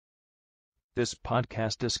This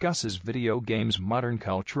podcast discusses video games, modern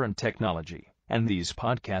culture, and technology, and these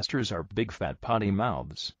podcasters are big fat potty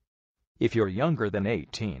mouths. If you're younger than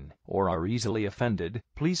 18 or are easily offended,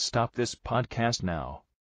 please stop this podcast now.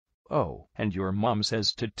 Oh, and your mom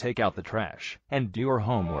says to take out the trash and do your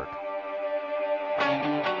homework.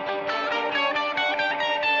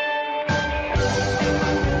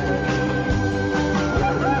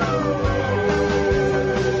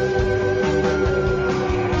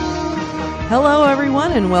 Hello,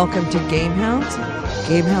 everyone, and welcome to GameHounds.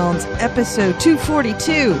 GameHounds episode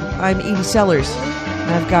 242. I'm Edie Sellers,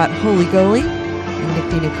 and I've got Holy Goalie and Nick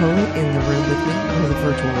DiNicola in the room with me. Or the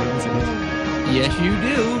virtual room, isn't it? Yes, you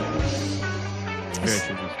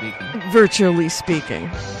do. Virtually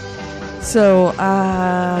speaking. So,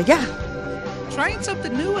 yeah. Trying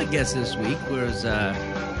something new, I guess, this week. Whereas, we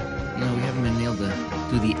haven't been able to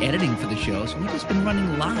do the editing for the show, so we've just been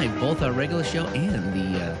running live, both our regular show and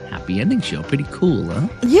the Happy Ending show. Pretty cool, huh?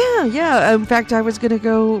 Yeah. In fact, I was going to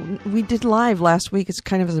go, we did live last week. It's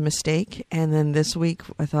kind of a mistake. And then this week,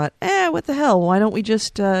 I thought, what the hell? Why don't we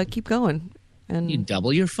just keep going? And you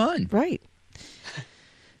double your fun. Right.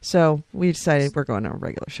 So we decided we're going on a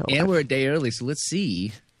regular show. And we're a day early, so let's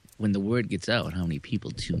see when the word gets out how many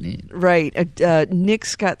people tune in. Right.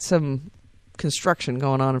 Nick's got some construction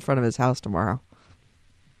going on in front of his house tomorrow.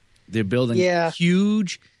 They're building a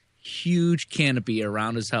huge canopy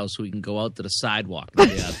around his house so he can go out to the sidewalk and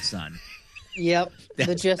stay out of the sun. Yep.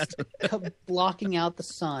 They're just blocking out the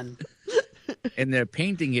sun. And they're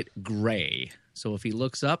painting it gray. So if he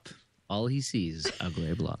looks up, all he sees are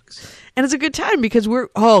gray blocks. And it's a good time because we're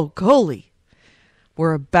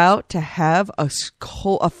about to have a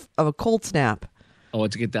cold snap. Oh,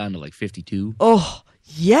 it's get down to like 52? Oh,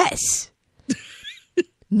 yes.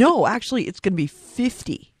 No, actually, it's going to be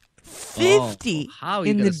 50. 50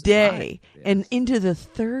 in the day and into the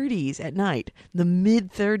 30s at night, the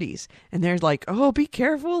mid 30s. And they're like, be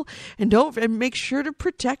careful and make sure to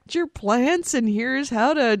protect your plants. And here's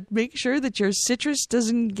how to make sure that your citrus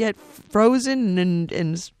doesn't get frozen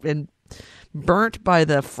and burnt by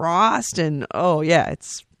the frost. And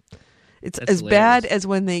it's as hilarious. bad as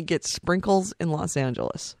when they get sprinkles in Los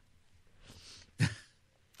Angeles.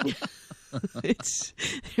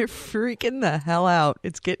 They're freaking the hell out.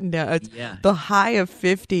 It's getting down. It's the high of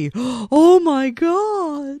 50. Oh my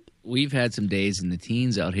God. We've had some days in the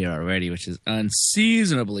teens out here already, which is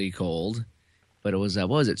unseasonably cold. But it was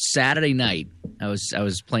Saturday night. I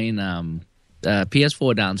was playing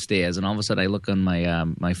PS4 downstairs, and all of a sudden I look on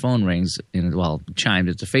my phone rings and it chimed.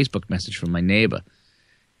 It's a Facebook message from my neighbor.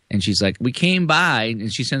 And she's like, we came by,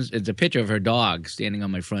 and she sends it's a picture of her dog standing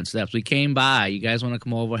on my front steps. We came by. You guys want to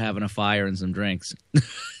come over, having a fire and some drinks?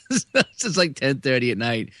 It's like 10:30 at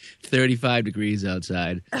night, 35 degrees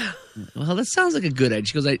outside. Well, that sounds like a good idea.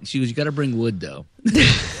 She goes, you got to bring wood, though.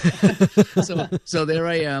 So there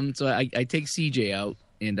I am. So I take CJ out,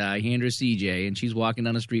 and I hand her CJ, and she's walking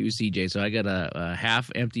down the street with CJ. So I got a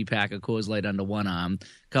half-empty pack of Coors Light under one arm,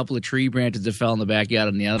 a couple of tree branches that fell in the backyard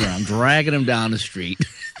on the other arm, dragging them down the street.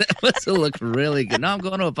 That must have looked really good. Now I'm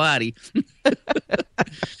going to a party.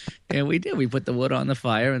 And we did. We put the wood on the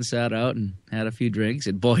fire and sat out and had a few drinks.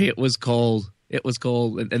 And, boy, it was cold. It was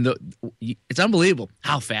cold. And it's unbelievable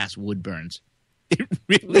how fast wood burns. It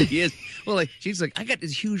really is. Well, she's like, I got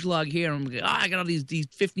this huge log here. I'm like, I got all these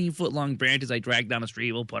 15-foot long branches I dragged down the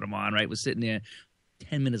street. We'll put them on, right? We're sitting there.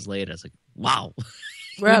 10 minutes later, I was like, wow.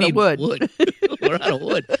 We're out of wood. We're out of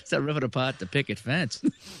wood. Start ripping apart the picket fence.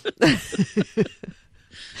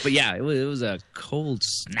 But, yeah, it was a cold,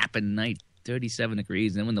 snapping night. 37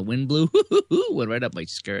 degrees. And then when the wind blew, went right up my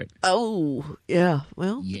skirt. Oh, yeah.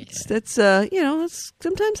 Well, that's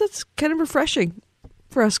sometimes that's kind of refreshing.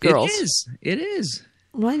 For us girls. It is.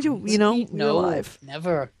 Mind you, you're alive.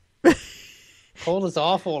 Never. Cold is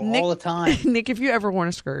awful all the time. Nick, have you ever worn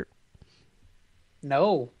a skirt?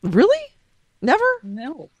 No. Really? Never?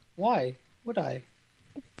 No. Why would I?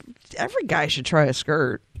 Every guy should try a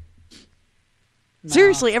skirt. Nah.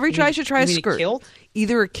 Seriously, every guy should try a skirt. A kilt?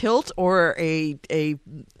 Either a kilt or a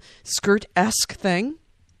skirt-esque thing.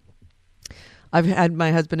 I've had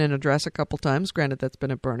my husband in a dress a couple times. Granted, that's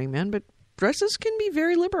been at Burning Man, but dresses can be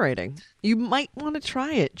very liberating. You might want to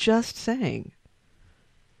try it, just saying.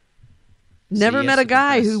 Never met a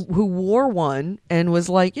guy who wore one and was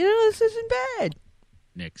like, this isn't bad.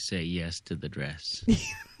 Nick, say yes to the dress.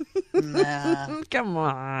 Nah. Come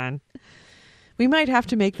on. We might have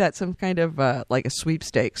to make that some kind of like a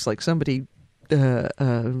sweepstakes, like somebody,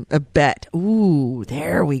 a bet. Ooh,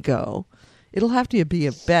 there we go. It'll have to be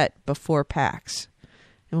a bet before PAX.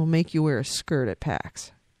 And we'll make you wear a skirt at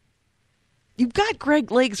PAX. You've got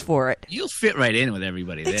great legs for it. You'll fit right in with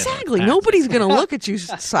everybody there. Exactly. Nobody's going to look at you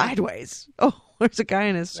sideways. Oh, there's a guy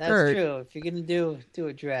in a skirt. That's true. If you're going to do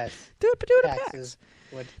a dress, do it a pax.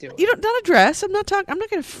 You don't not a dress. I'm not going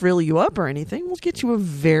to frill you up or anything. We'll get you a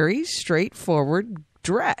very straightforward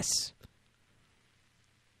dress.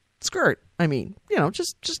 Skirt. I mean,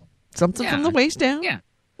 just something from the waist down. Yeah.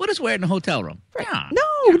 We'll just wear it in a hotel room. Right. Yeah. No,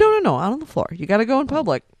 out on the floor. You got to go in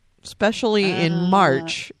public, especially in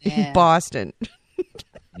March in Boston.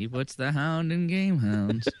 He puts the hound in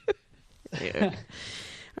GameHounds. Yeah.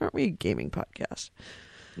 Aren't we a gaming podcast?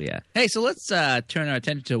 Yeah. Hey, so let's turn our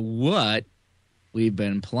attention to what we've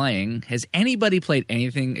been playing. Has anybody played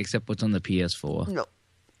anything except what's on the PS4? No,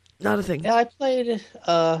 not a thing. Yeah, I played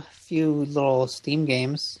a few little Steam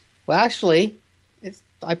games. Well, actually,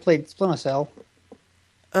 I played Splinter Cell.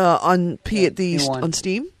 On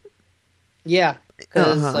Steam? Yeah,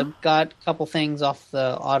 because I've got a couple things off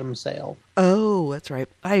the autumn sale. Oh, that's right.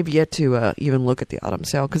 I have yet to even look at the autumn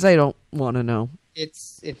sale because I don't want to know.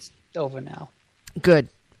 It's over now. Good.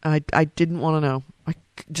 I didn't want to know.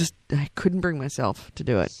 I couldn't bring myself to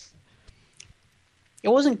do it. It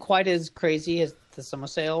wasn't quite as crazy as the summer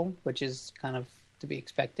sale, which is kind of to be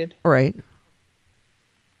expected. Right.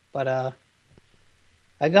 But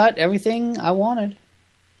I got everything I wanted.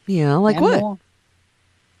 Yeah, like what? More.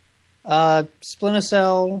 Splinter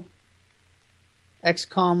Cell,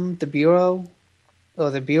 XCOM, The Bureau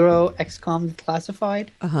XCOM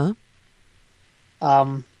Classified.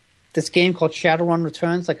 This game called Shadowrun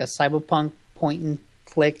Returns, like a cyberpunk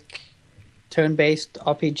point-and-click turn-based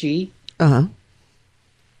RPG. And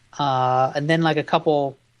then like a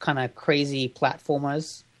couple kind of crazy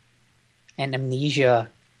platformers and Amnesia,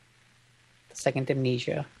 the second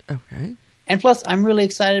Amnesia. Okay. And plus, I'm really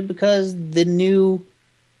excited because the new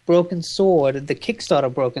Broken Sword, the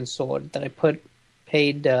Kickstarter Broken Sword that I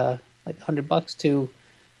paid like $100 to,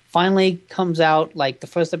 finally comes out. Like the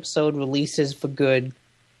first episode releases for good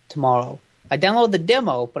tomorrow. I downloaded the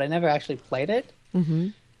demo, but I never actually played it. Mm-hmm.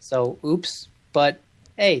 So, oops. But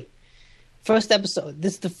hey, first episode.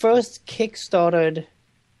 This is the first Kickstarted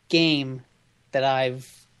game that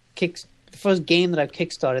the first game that I've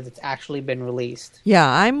kickstarted that's actually been released.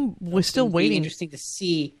 Yeah, we're still waiting. Interesting to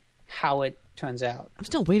see how it turns out. I'm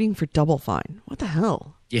still waiting for Double Fine. What the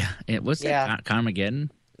hell? Yeah, what's that?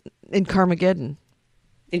 Carmageddon? In Carmageddon.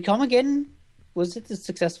 Did Carmageddon, was it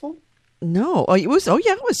successful? No. Oh, it was. Oh,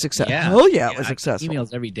 yeah, it was successful. Yeah. Oh, yeah, it was successful.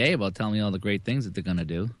 Emails every day about telling me all the great things that they're going to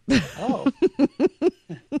do. Oh.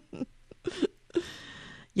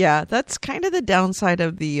 Yeah, that's kind of the downside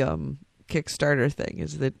of the Kickstarter thing,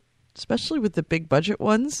 is that especially with the big budget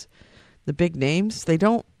ones, the big names, they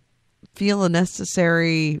don't feel a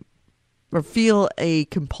necessary or feel a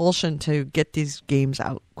compulsion to get these games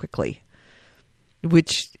out quickly.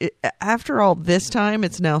 Which, after all this time,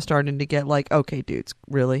 it's now starting to get like, okay, dudes,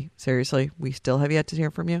 really? Seriously? We still have yet to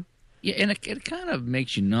hear from you? Yeah, and it kind of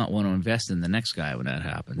makes you not want to invest in the next guy when that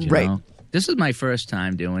happens, you right. know? This is my first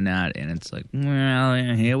time doing that, and it's like, well,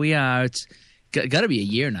 here we are. It's got to be a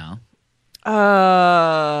year now.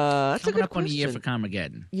 That's Coming a good up question. on a year for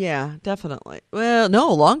Carmageddon. Yeah, definitely. Well,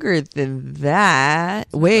 no, longer than that.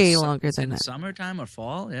 So way longer than that. Summertime or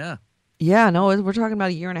fall, yeah. Yeah, no, we're talking about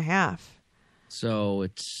a year and a half. So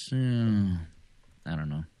it's, I don't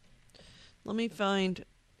know. Let me find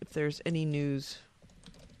if there's any news.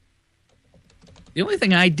 The only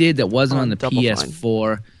thing I did that wasn't on the Double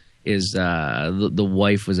PS4 is the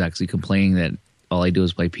wife was actually complaining that all I do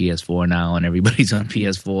is play PS4 now and everybody's on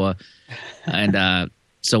PS4. And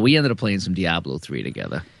so we ended up playing some Diablo 3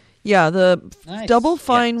 together. Yeah, the Nice. Double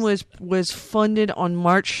Fine Yes. was funded on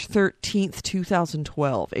March 13th,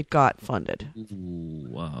 2012. It got funded. Ooh,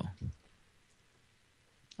 wow.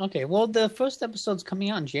 Okay, well, the first episode's coming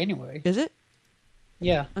out in January. Is it?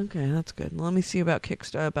 Yeah. Okay, that's good. Let me see about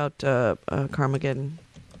Kickstarter, about Carmageddon.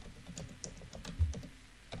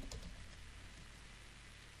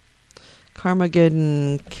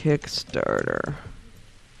 Carmageddon Kickstarter.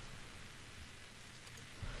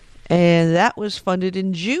 And that was funded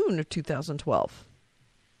in June of 2012.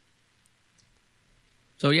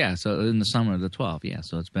 So, yeah, so in the summer of the 12th, yeah.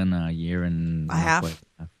 So it's been a year and A half.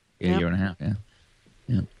 Yeah, Yep. a year and a half, yeah.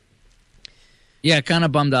 Yeah. Yeah, kind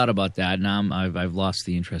of bummed out about that. Now I've lost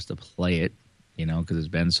the interest to play it, you know, because it's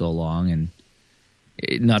been so long. And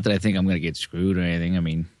not that I think I'm going to get screwed or anything. I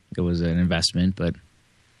mean, it was an investment, but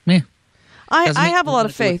yeah. I have a lot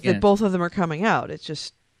of faith again. that both of them are coming out. It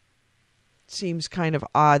just seems kind of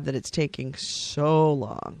odd that it's taking so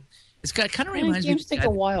long. It's kind of reminds me. Games take a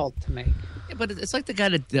while to make. Yeah, but it's like the guy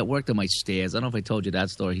that worked on my stairs. I don't know if I told you that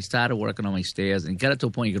story. He started working on my stairs and got it to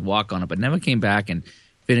a point you could walk on it, but never came back and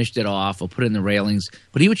finished it off or put in the railings.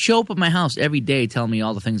 But he would show up at my house every day telling me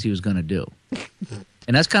all the things he was going to do.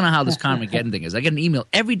 And that's kind of how this Carmageddon thing is. I get an email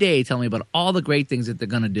every day telling me about all the great things that they're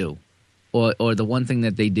going to do or the one thing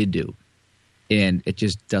that they did do. And it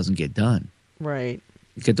just doesn't get done. Right.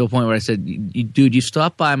 You get to a point where I said, dude, you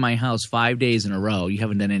stopped by my house 5 days in a row. You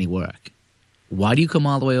haven't done any work. Why do you come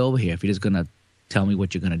all the way over here if you're just going to tell me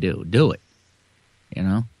what you're going to do? Do it. You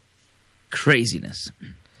know? Craziness.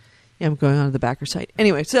 Yeah, I'm going on to the backer site.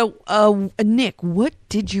 Anyway, so Nick, what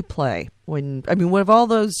did you play? What of all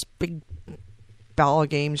those big ball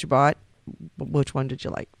games you bought, which one did you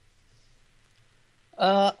like?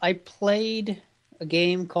 I played a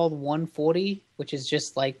game called 140, which is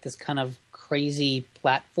just like this kind of crazy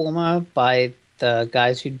platformer by the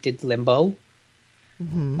guys who did Limbo.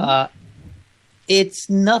 Mm-hmm. It's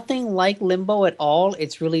nothing like Limbo at all.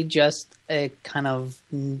 It's really just a kind of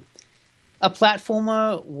a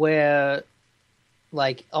platformer where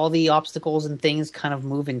like all the obstacles and things kind of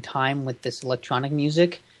move in time with this electronic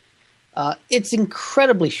music. It's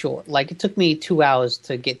incredibly short. Like it took me 2 hours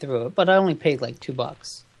to get through it, but I only paid like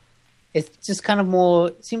 $2. It's just kind of more,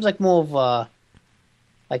 it seems like more of a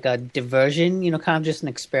diversion, kind of just an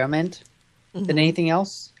experiment than anything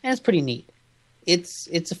else. And it's pretty neat.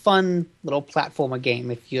 It's a fun little platformer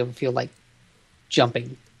game if you ever feel like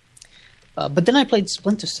jumping. But then I played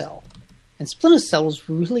Splinter Cell. And Splinter Cell was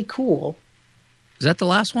really cool. Is that the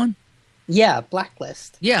last one? Yeah,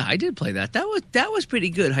 Blacklist. Yeah, I did play that. That was pretty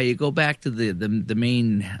good. How you go back to the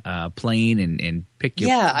main plane and pick your...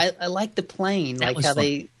 Yeah, I like the plane, like how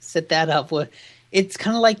they set that up. It's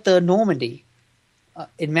kind of like the Normandy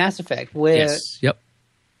in Mass Effect, where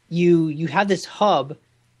you have this hub,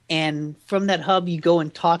 and from that hub you go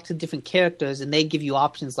and talk to different characters, and they give you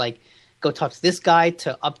options like go talk to this guy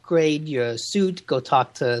to upgrade your suit, go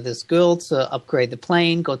talk to this girl to upgrade the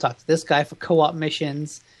plane, go talk to this guy for co-op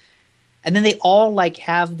missions. And then they all like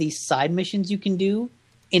have these side missions you can do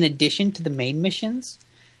in addition to the main missions.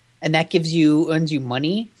 And that earns you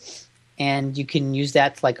money. And you can use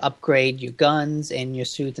that to like upgrade your guns and your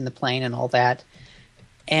suit and the plane and all that.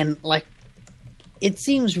 And like, it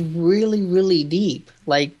seems really, really deep.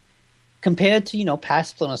 Like compared to,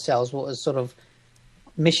 past Splinter Cells, what was sort of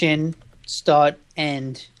mission, start,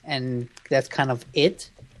 and that's kind of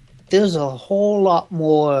it. There's a whole lot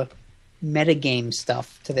more metagame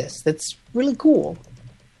stuff to this that's really cool.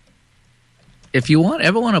 If you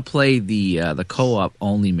ever want to play the co-op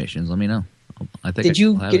only missions, let me know. I think Did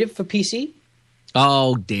you get it for PC?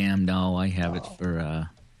 Oh damn no, I have it for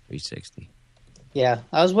 360. Yeah,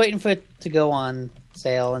 I was waiting for it to go on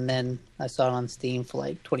sale, and then I saw it on Steam for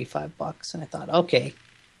like $25, and I thought, okay,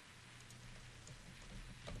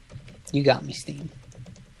 you got me, Steam.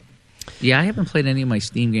 Yeah, I haven't played any of my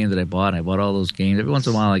Steam games that I bought. I bought all those games. Every once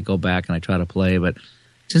in a while I go back and I try to play, but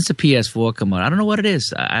since the PS4 come out, I don't know what it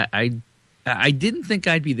is. I didn't think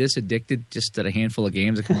I'd be this addicted just to a handful of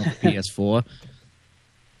games that come out for PS4.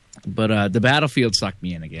 But the Battlefield sucked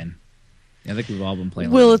me in again. I think we've all been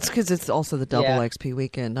playing. Well, it's because it's also the double XP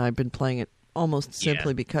weekend. I've been playing it almost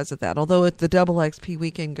simply because of that. Although the double XP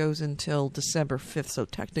weekend goes until December 5th, so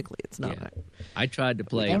technically it's not. Yeah. I tried to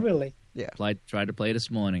play. Oh, really? Yeah. Tried to play this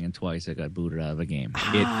morning, and twice I got booted out of a game.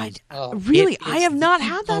 Really? I have not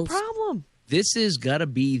had that problem. This has got to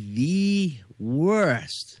be the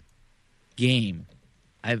worst game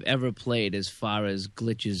I've ever played as far as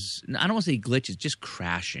glitches. I don't want to say glitches, just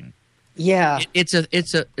crashing. Yeah. It's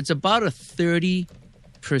about a 30%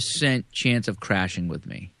 chance of crashing with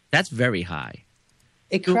me. That's very high.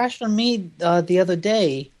 It crashed on me the other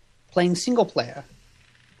day playing single player.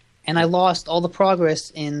 And I lost all the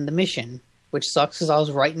progress in the mission, which sucks because I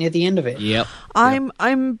was right near the end of it. Yep.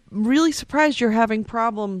 I'm really surprised you're having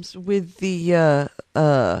problems with the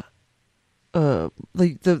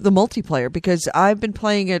multiplayer, because I've been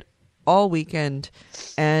playing it all weekend,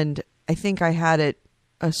 and I think I had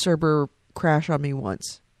a server crash on me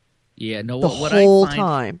once. Yeah, no. The whole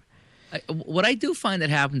time. What I do find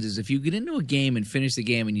that happens is if you get into a game and finish the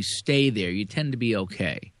game and you stay there, you tend to be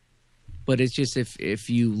okay. But it's just if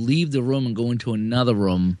you leave the room and go into another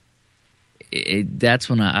room, that's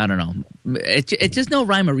when I don't know. It's just no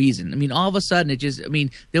rhyme or reason. I mean, all of a sudden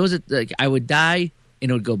there was I would die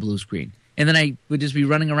and it would go blue screen, and then I would just be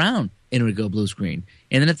running around and it would go blue screen,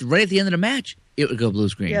 and then right at the end of the match it would go blue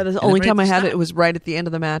screen. Yeah, the only time I had it was right at the end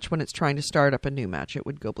of the match when it's trying to start up a new match. It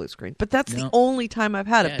would go blue screen, but that's the only time I've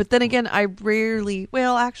had it. But then again, I rarely.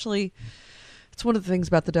 Well, actually. It's one of the things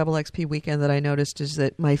about the double XP weekend that I noticed is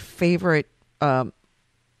that my favorite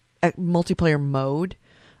multiplayer mode,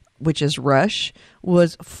 which is Rush,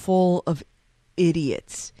 was full of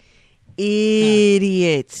idiots.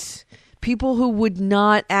 people who would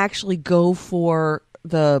not actually go for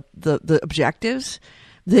the objectives.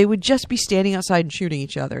 They would just be standing outside and shooting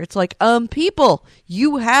each other. It's like, people,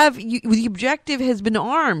 the objective has been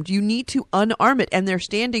armed. You need to unarm it. And they're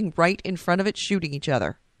standing right in front of it, shooting each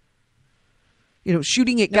other.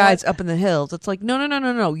 Shooting at guys up in the hills. It's like,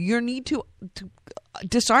 no. You need to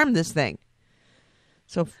disarm this thing.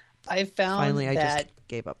 So I found finally I just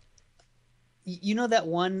gave up. You know that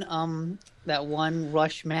one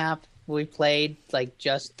Rush map we played, like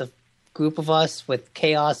just the group of us with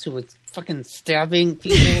Chaos who was fucking stabbing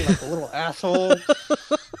people like a little asshole.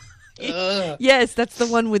 Yes, that's the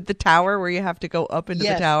one with the tower where you have to go up into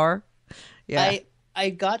the tower. Yeah, I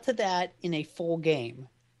got to that in a full game.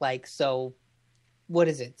 Like, so what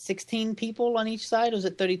is it? 16 people on each side? Was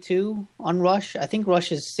it 32 on Rush? I think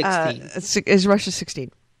Rush is 16. Rush is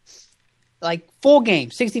 16. Like, full game,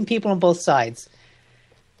 16 people on both sides.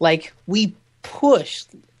 Like, we pushed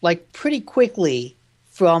like pretty quickly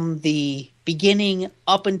from the beginning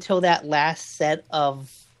up until that last set of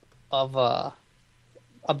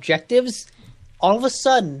objectives. All of a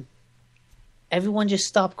sudden, everyone just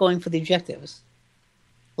stopped going for the objectives.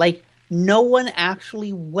 Like, no one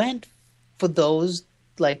actually went for those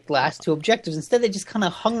like last two objectives. Instead, they just kind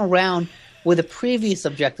of hung around where the previous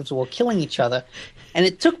objectives were, killing each other. And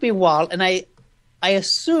it took me a while, and I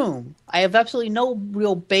assume, I have absolutely no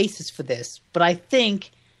real basis for this, but I think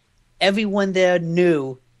everyone there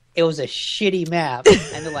knew it was a shitty map,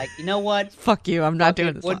 and they're like, you know what? Fuck you, I'm not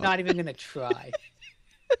doing this. We're not even going to try.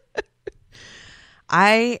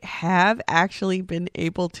 I have actually been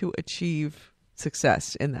able to achieve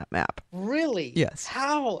success in that map. Really? Yes.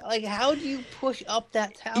 How? Like, how do you push up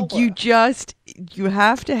that tower? You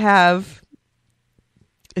have to have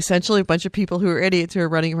essentially a bunch of people who are idiots who are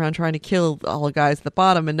running around trying to kill all the guys at the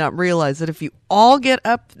bottom and not realize that if you all get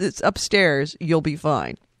up upstairs, you'll be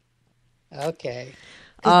fine. Okay.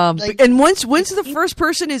 And once the first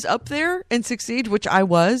person is up there and succeed, which I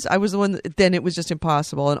was the one. Then it was just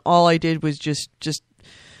impossible, and all I did was just.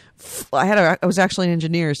 I was actually an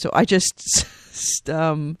engineer, so I just sent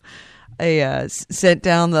down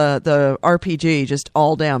the RPG just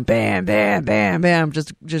all down, bam, bam, bam, bam,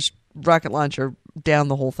 just rocket launcher down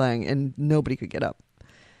the whole thing, and nobody could get up.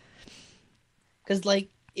 Because like,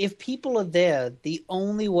 if people are there, the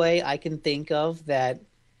only way I can think of that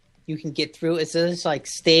you can get through is just like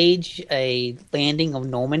stage a landing of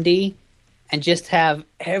Normandy and just have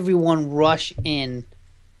everyone rush in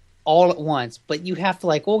all at once, but you have to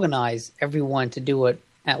like organize everyone to do it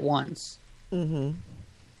at once. Mm-hmm.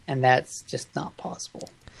 And that's just not possible.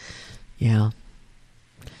 Yeah,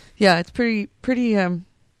 it's pretty.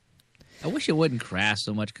 I wish it wouldn't crash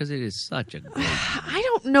so much because it is such a. I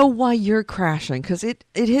don't know why you're crashing because it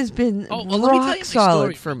has been rock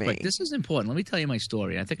solid for me. This is important. Let me tell you my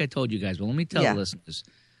story. I think I told you guys, but let me tell the listeners.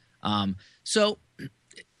 So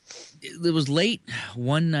it was late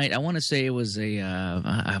one night. I want to say it was I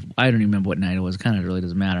don't even remember what night it was. It kind of really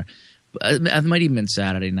doesn't matter. It might even been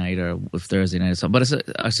Saturday night or Thursday night or something. But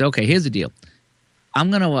I said, okay, here's the deal.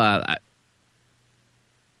 I'm gonna.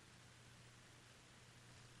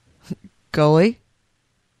 Goalie?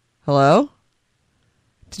 Hello?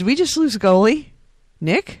 Did we just lose goalie?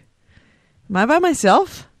 Nick? Am I by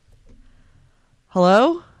myself?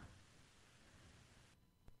 Hello?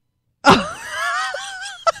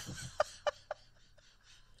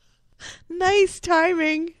 Nice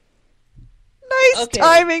timing. Nice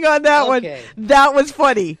timing on that one. That was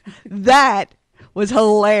funny. That was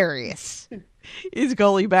hilarious. Is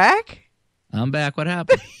goalie back? I'm back. What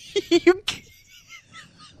happened?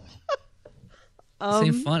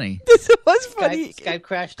 Seemed funny. This was funny. Skype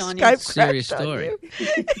crashed on you. Serious story.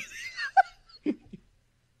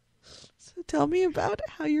 So tell me about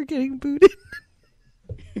how you're getting booted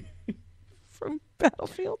from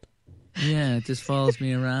Battlefield. Yeah, it just follows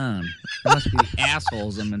me around. It must be the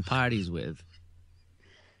assholes I'm in parties with.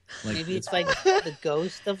 Like, maybe it's like the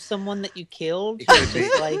ghost of someone that you killed. It's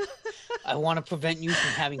just like, I want to prevent you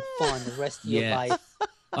from having fun the rest of your life.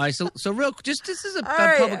 All right, so real, just this is a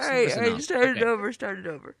All public right, start it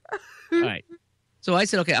over. All right. So I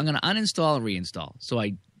said, okay, I'm going to uninstall and reinstall. So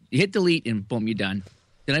I hit delete and boom, you're done.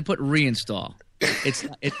 Then I put reinstall.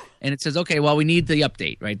 And it says, okay, well, we need the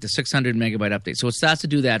update, right? The 600 megabyte update. So it starts to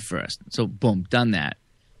do that first. So boom, done that.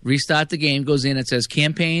 Restart the game, goes in, it says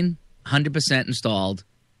campaign 100% installed,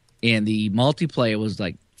 and the multiplayer was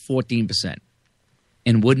like 14%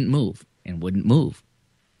 and wouldn't move.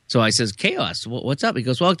 So I says, Chaos, what's up? He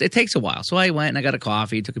goes, well, it takes a while. So I went and I got a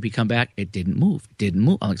coffee, took a peek, come back. It didn't move.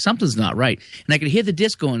 I'm like, something's not right. And I could hear the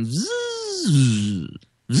disc going, zzz,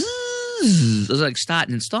 zzz. It was like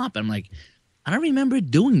starting and stopping. I'm like, I don't remember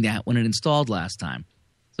doing that when it installed last time.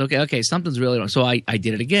 So, okay, something's really wrong. So I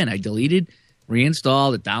did it again. I deleted,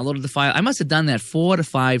 reinstalled it, downloaded the file. I must have done that 4 to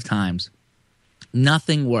 5 times.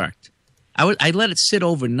 Nothing worked. I let it sit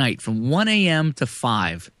overnight from 1 a.m. to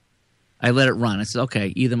 5. I let it run. I said,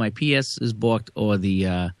 okay, either my PS is booked or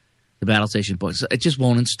the Battle Station booked. So it just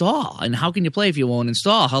won't install. And how can you play if you won't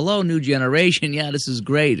install? Hello, new generation. Yeah, this is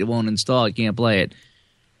great. It won't install. You can't play it.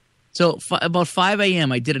 So about 5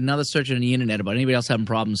 a.m., I did another search on the internet about anybody else having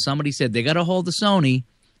problems. Somebody said they got a hold of Sony,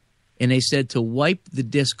 and they said to wipe the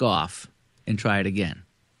disc off and try it again.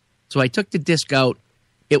 So I took the disc out.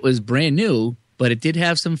 It was brand new, but it did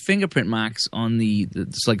have some fingerprint marks on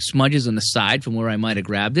it's like smudges on the side from where I might have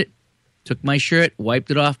grabbed it. Took my shirt, wiped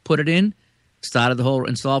it off, put it in, started the whole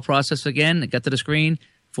install process again. It got to the screen,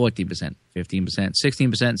 14%, 15%,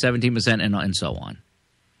 16%, 17%, and so on.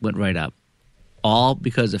 Went right up. All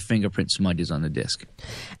because of fingerprint smudges on the disc.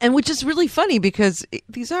 And which is really funny because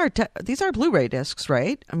these are Blu-ray discs,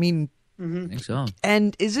 right? I mean, I think so.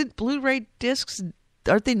 And is it Blu-ray discs?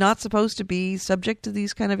 Aren't they not supposed to be subject to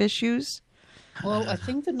these kind of issues? Well, I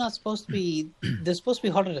think they're not supposed to be. They're supposed to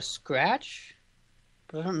be harder to scratch.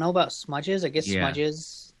 But I don't know about smudges. I guess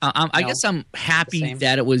smudges. I guess I'm happy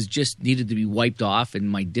that it was just needed to be wiped off, and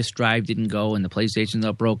my disk drive didn't go, and the PlayStation's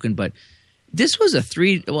not broken, but. This was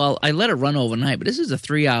I let it run overnight, but this is a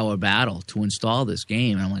 3-hour battle to install this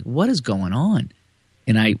game. And I'm like, what is going on?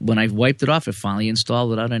 And when I wiped it off, it finally installed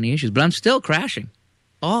without any issues. But I'm still crashing.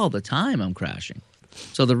 All the time I'm crashing.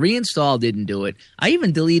 So the reinstall didn't do it. I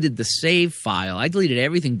even deleted the save file. I deleted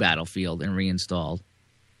everything Battlefield and reinstalled.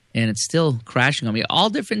 And it's still crashing on me all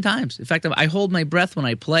different times. In fact, I hold my breath when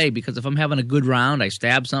I play because if I'm having a good round, I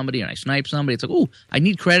stab somebody and I snipe somebody. It's like, oh, I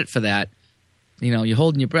need credit for that. You know, you're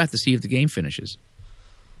holding your breath to see if the game finishes.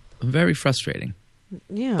 Very frustrating.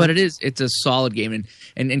 Yeah. But it's a solid game.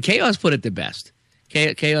 And Chaos put it the best.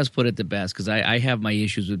 Chaos put it the best because I have my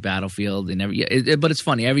issues with Battlefield. But it's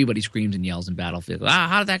funny. Everybody screams and yells in Battlefield.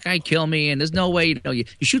 How did that guy kill me? And there's no way, you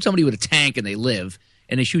shoot somebody with a tank and they live.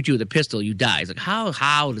 And they shoot you with a pistol, you die. It's like,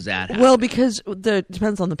 how does that happen? Well, because it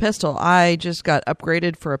depends on the pistol. I just got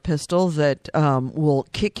upgraded for a pistol that will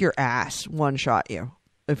kick your ass, one-shot you.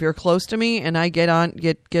 If you're close to me and I get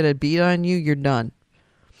a beat on you, you're done.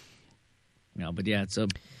 No, but yeah,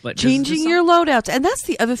 but changing your loadouts, and that's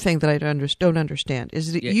the other thing that I don't understand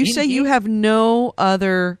is that you say you have no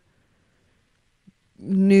other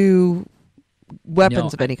new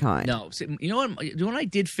weapons of any kind. No, you know what I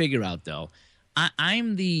did figure out though.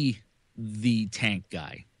 I'm the tank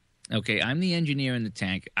guy. Okay, I'm the engineer in the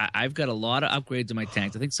tank. I've got a lot of upgrades in my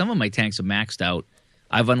tanks. I think some of my tanks are maxed out.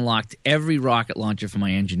 I've unlocked every rocket launcher for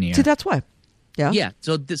my engineer. See, that's why. Yeah. Yeah.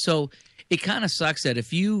 So it kind of sucks that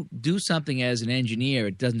if you do something as an engineer,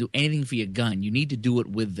 it doesn't do anything for your gun. You need to do it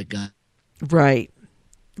with the gun. Right.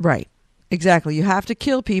 Exactly. You have to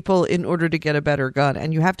kill people in order to get a better gun,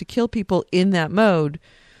 and you have to kill people in that mode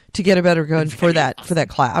to get a better gun for that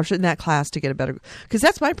class, in that class to get a better. Because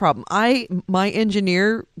that's my problem. My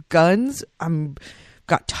engineer guns.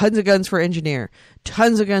 Got tons of guns for engineer,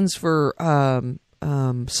 tons of guns for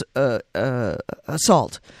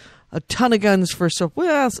assault, a ton of guns for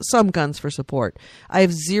some guns for support. I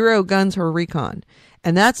have 0 guns for recon,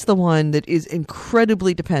 and that's the one that is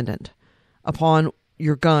incredibly dependent upon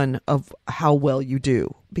your gun of how well you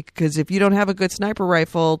do. Because if you don't have a good sniper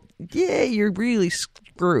rifle, you're really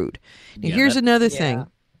screwed. Now, here's another thing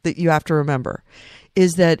that you have to remember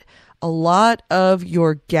is that a lot of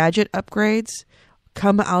your gadget upgrades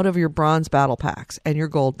come out of your bronze battle packs and your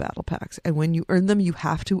gold battle packs. And when you earn them, you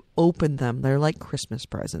have to open them. They're like Christmas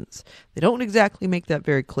presents. They don't exactly make that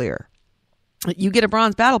very clear. You get a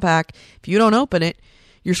bronze battle pack. If you don't open it,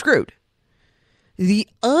 you're screwed. The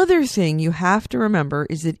other thing you have to remember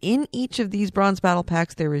is that in each of these bronze battle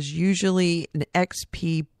packs, there is usually an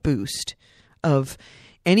XP boost of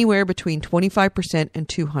anywhere between 25% and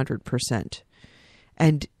 200%.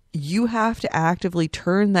 And you have to actively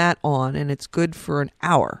turn that on, and it's good for an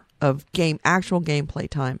hour of actual gameplay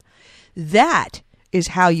time. That is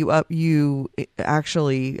how you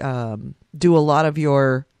actually do a lot of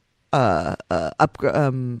your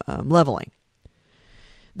leveling.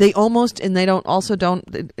 They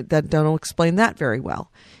don't explain that very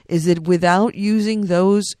well. Is that without using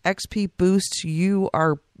those XP boosts, you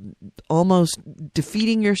are almost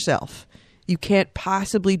defeating yourself. You can't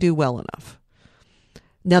possibly do well enough.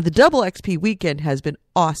 Now, the double XP weekend has been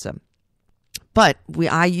awesome, but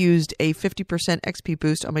I used a 50% XP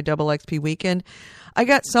boost on my double XP weekend. I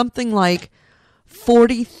got something like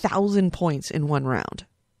 40,000 points in one round.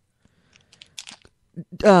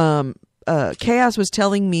 Chaos was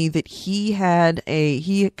telling me that he had a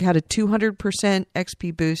 200%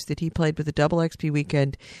 XP boost that he played with a double XP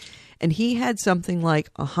weekend, and he had something like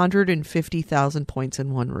 150,000 points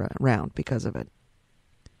in one round because of it.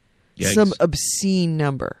 Yikes. Some obscene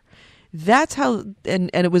number. That's how, and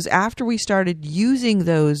it was after we started using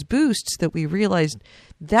those boosts that we realized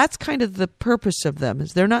that's kind of the purpose of them.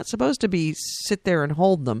 Is they're not supposed to be sit there and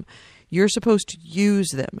hold them. You're supposed to use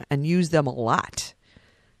them and use them a lot.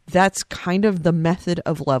 That's kind of the method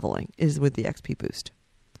of leveling, is with the XP boost.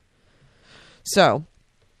 So,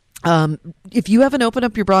 if you haven't opened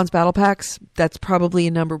up your bronze battle packs, that's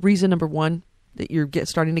probably reason number one that you're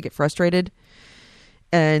starting to get frustrated.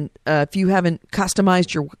 And if you haven't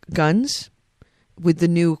customized your guns with the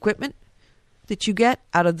new equipment that you get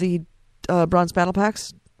out of the bronze battle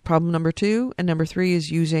packs, problem number 2. And number 3 is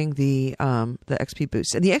using the XP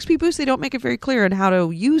boost. And the XP boost, they don't make it very clear on how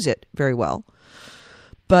to use it very well.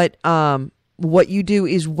 But what you do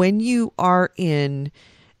is when you are in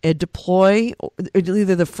a deploy,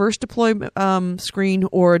 either the first deploy screen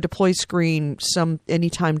or a deploy screen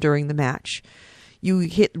anytime during the match, you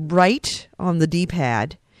hit right on the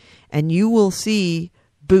D-pad and you will see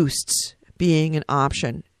boosts being an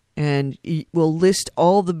option. And it will list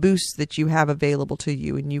all the boosts that you have available to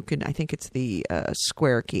you. And you can, I think it's the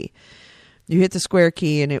square key. You hit the square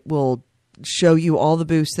key and it will show you all the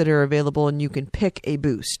boosts that are available, and you can pick a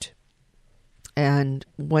boost. And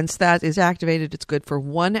once that is activated, it's good for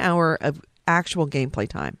 1 hour of actual gameplay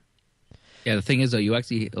time. Yeah, the thing is, though, you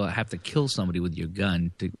actually have to kill somebody with your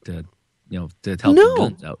gun to help the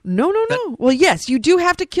guns out. No. Well, yes, you do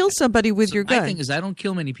have to kill somebody with your gun. My thing is, I don't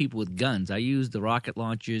kill many people with guns. I use the rocket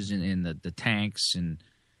launchers and the tanks and.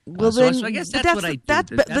 Well, so I guess that's what I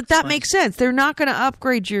do. But that makes sense. They're not going to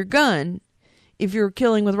upgrade your gun if you're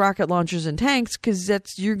killing with rocket launchers and tanks, because they're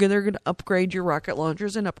going to upgrade your rocket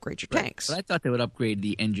launchers and upgrade your tanks. But I thought they would upgrade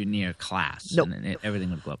the engineer class. Nope. And everything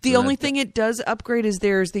would go up. The only thing it does upgrade is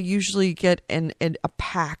they usually get a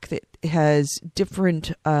pack that has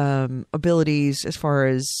different abilities as far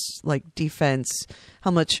as like defense, how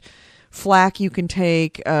much flak you can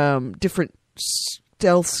take, different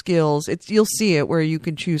stealth skills. You'll see it where you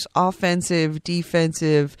can choose offensive,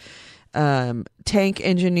 defensive, tank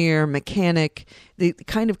engineer, mechanic. It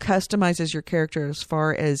kind of customizes your character as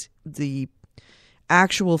far as the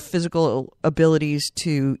actual physical abilities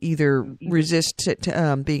to either resist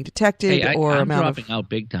being detected or I'm amount dropping out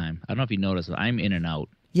big time. I don't know if you noticed, but I'm in and out.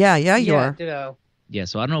 Yeah, you are. Ditto. Yeah,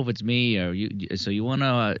 so I don't know if it's me or you. So you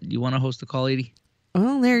wanna host the call, Edie?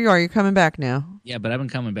 Oh, there you are. You're coming back now. Yeah, but I've been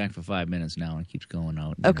coming back for 5 minutes now, and it keeps going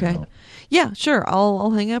out. Okay. Yeah, sure.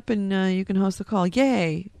 I'll hang up and you can host the call.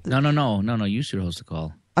 Yay. No. You should host the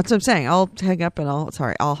call. That's what I'm saying. I'll hang up and I'll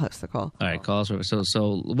host the call. All right, call.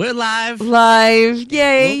 So we're live. Live.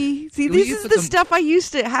 Yay. See, this is the stuff I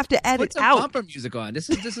used to have to edit out. Put some bumper music on. This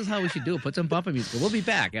is how we should do it. Put some bumper music. We'll be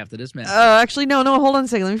back after this match. Actually, no. Hold on a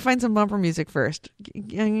second. Let me find some bumper music first.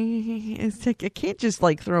 I can't just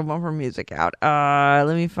throw bumper music out.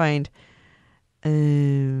 Let me find.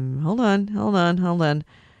 Hold on.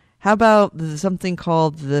 How about something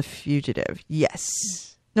called The Fugitive?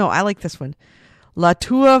 Yes. No, I like this one. La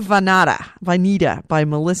Tua Vanida by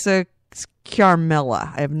Melissa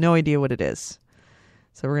Chiarmella. I have no idea what it is.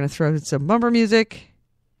 So we're going to throw some bumper music.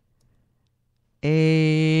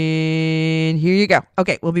 And here you go.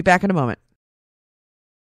 Okay, we'll be back in a moment.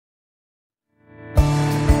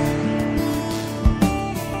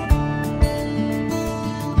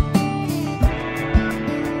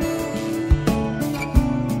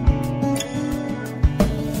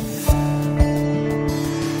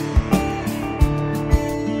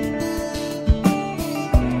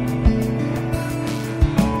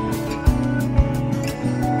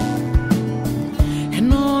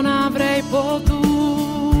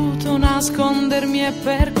 Nascondermi è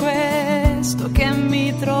per questo che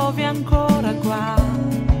mi trovi ancora qua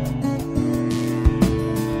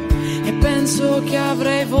e penso che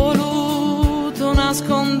avrei voluto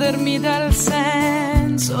nascondermi dal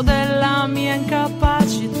senso della mia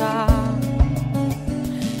incapacità.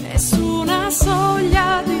 Nessuna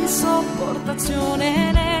soglia di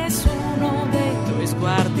sopportazione, nessuno dei tuoi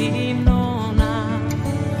sguardi non ha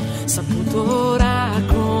saputo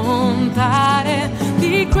raccontare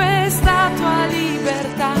di questa tua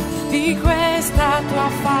libertà, di questa tua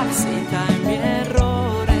falsità e mio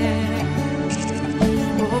errore,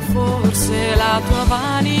 o forse la tua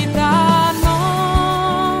vanità.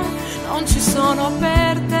 No, non ci sono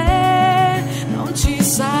per te, non ci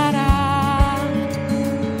sarà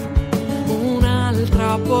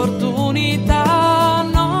un'altra opportunità.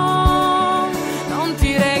 No, non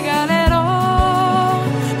ti regalerò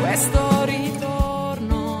questo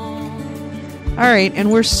All right,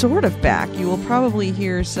 and we're sort of back. You will probably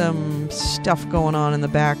hear some stuff going on in the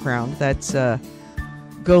background. That's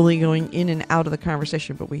going in and out of the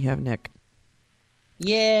conversation, but we have Nick.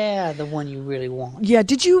 Yeah, the one you really want. Yeah,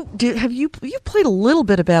 have you played a little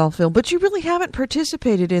bit of Battlefield, but you really haven't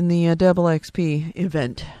participated in the double XP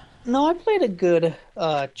event. No, I played a good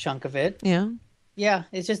chunk of it. Yeah. Yeah,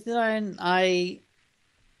 it's just that I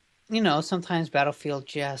sometimes Battlefield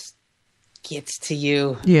just gets to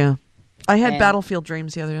you. Yeah. I had Battlefield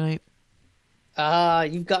dreams the other night.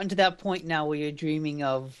 You've gotten to that point now where you're dreaming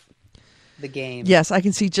of the game. Yes, I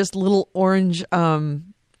can see just little orange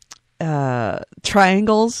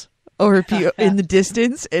triangles or in the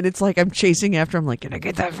distance, and it's like I'm chasing after. I'm like, gonna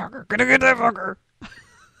get that fucker, gonna get that fucker.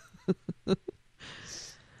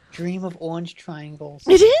 Dream of orange triangles.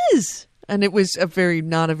 It is, and it was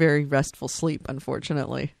not a very restful sleep,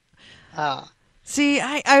 unfortunately. See,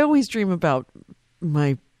 I always dream about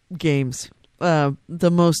my games.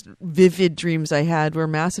 The most vivid dreams I had were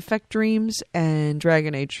Mass Effect dreams and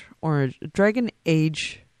Dragon Age Origins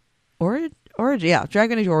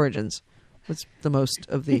was the most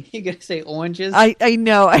of the... You're going to say oranges? I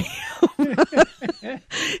know.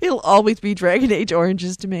 It'll always be Dragon Age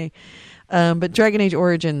Oranges to me. But Dragon Age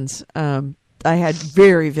Origins, I had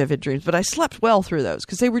very vivid dreams, but I slept well through those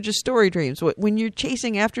because they were just story dreams. When you're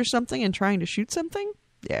chasing after something and trying to shoot something,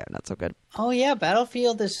 yeah, not so good. Oh, yeah,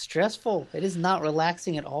 Battlefield is stressful. It is not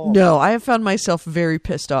relaxing at all. No, I have found myself very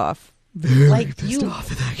pissed off. Very pissed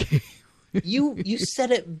off in that game. You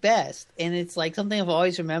said it best, and it's like something I've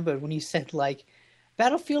always remembered when you said, like,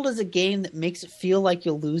 Battlefield is a game that makes it feel like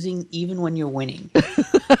you're losing even when you're winning.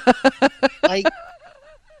 Like,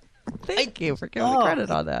 Thank you for giving me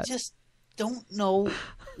credit on that. I just don't know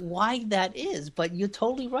why that is, but you're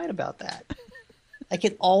totally right about that. Like,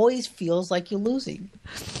 it always feels like you're losing.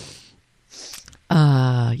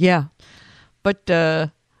 Yeah. But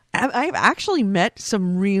I've actually met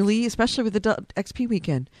some really, especially with the XP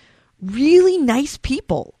weekend, really nice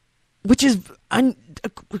people, which is, I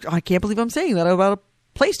can't believe I'm saying that about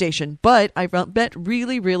a PlayStation, but I've met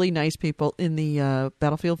really, really nice people in the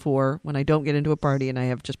Battlefield 4 when I don't get into a party and I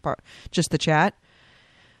have just the chat,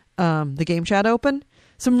 the game chat open.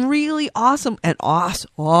 Some really awesome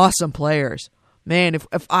players. Man,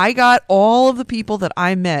 if I got all of the people that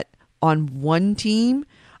I met on one team,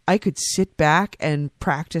 I could sit back and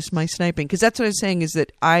practice my sniping. Because that's what I was saying is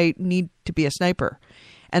that I need to be a sniper.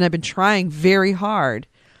 And I've been trying very hard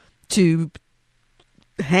to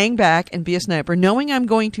hang back and be a sniper, knowing I'm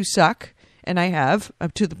going to suck. And I have,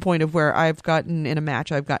 up to the point of where I've gotten, in a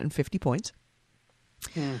match, I've gotten 50 points.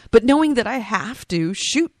 But knowing that I have to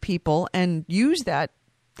shoot people and use that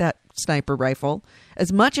sniper rifle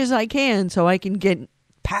as much as I can so I can get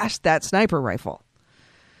past that sniper rifle.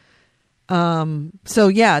 So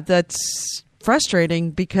yeah, that's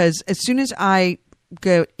frustrating because as soon as I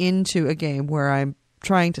go into a game where I'm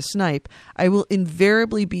trying to snipe, I will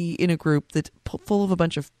invariably be in a group that's full of a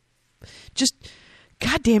bunch of just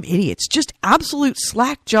goddamn idiots, just absolute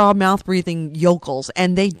slack jaw, mouth breathing yokels,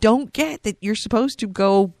 and they don't get that you're supposed to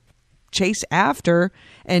go chase after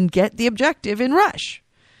and get the objective and rush.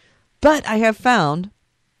 But I have found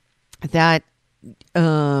that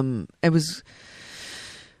it was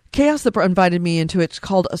Chaos that invited me into it. It's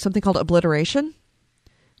called something called Obliteration,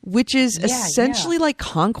 which is essentially like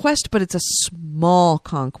Conquest, but it's a small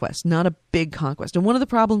conquest, not a big conquest. And one of the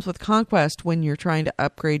problems with Conquest when you're trying to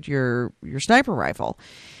upgrade your sniper rifle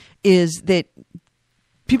is that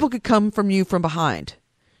people could come from you from behind.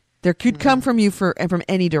 There could come from you from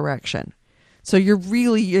any direction. So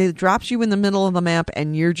it drops you in the middle of the map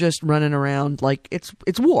and you're just running around like it's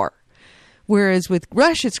war. Whereas with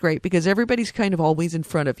Rush, it's great because everybody's kind of always in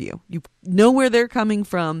front of you. You know where they're coming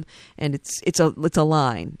from, and it's a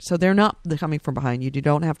line. So they're not coming from behind you. You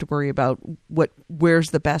don't have to worry about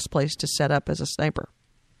where's the best place to set up as a sniper.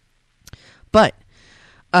 But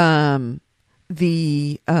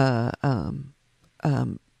the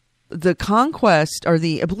Conquest or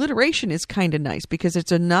the Obliteration is kind of nice because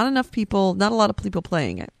it's not a lot of people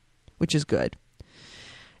playing it, which is good.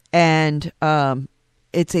 And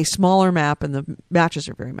it's a smaller map and the matches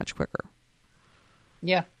are very much quicker.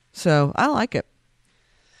 Yeah. So I like it.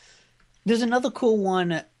 There's another cool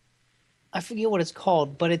one. I forget what it's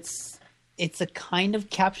called, but it's a kind of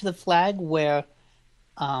capture the flag where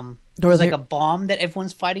there's like a bomb that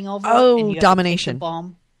everyone's fighting over. Oh, and you Domination.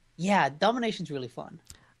 Bomb. Yeah, Domination's really fun.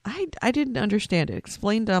 I didn't understand it.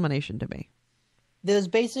 Explain Domination to me. There's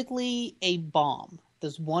basically a bomb.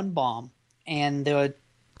 There's one bomb, and there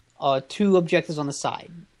are two objectives on the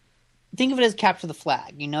side. Think of it as capture the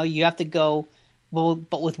flag. You know, you have to go,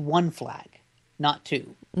 but with one flag, not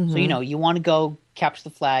two. So, you want to go capture the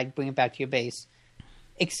flag, bring it back to your base.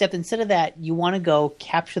 Except instead of that, you want to go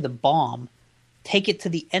capture the bomb, take it to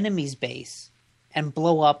the enemy's base, and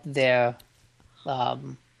blow up their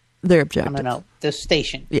objective. I don't know, their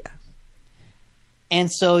station. Yeah.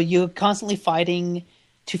 And so you're constantly fighting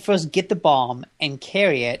to first get the bomb and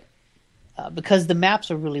carry it, because the maps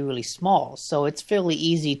are really, really small. So it's fairly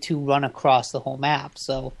easy to run across the whole map.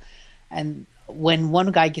 So, and when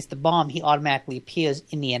one guy gets the bomb, he automatically appears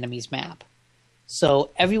in the enemy's map. So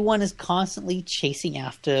everyone is constantly chasing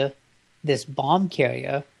after this bomb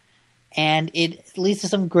carrier, and it leads to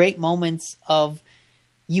some great moments of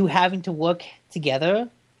you having to work together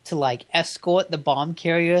to like escort the bomb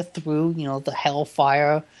carrier through, the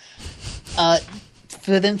hellfire,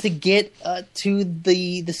 for them to get to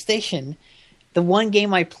the station. The one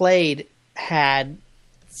game I played had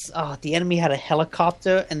the enemy had a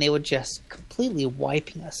helicopter, and they were just completely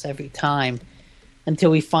wiping us every time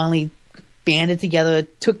until we finally banded together,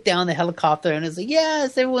 took down the helicopter, and it was like,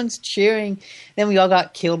 yes, everyone's cheering. Then we all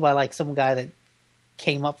got killed by like some guy that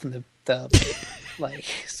came up from the like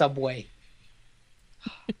subway.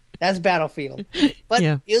 That's Battlefield. But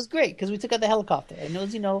it was great because we took out the helicopter, and it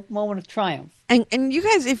was, a moment of triumph. And you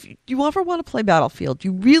guys, if you ever want to play Battlefield,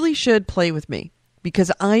 you really should play with me,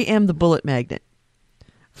 because I am the bullet magnet.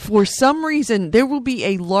 For some reason, there will be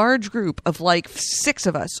a large group of like 6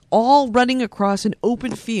 of us all running across an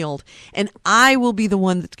open field, and I will be the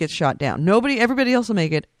one that gets shot down. Everybody else will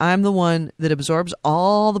make it. I'm the one that absorbs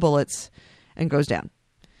all the bullets and goes down.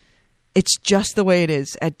 It's just the way it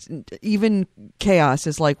is. Even Chaos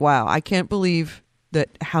is like, wow, I can't believe that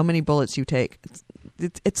how many bullets you take.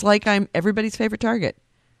 It's like I'm everybody's favorite target.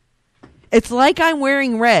 It's like I'm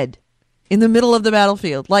wearing red in the middle of the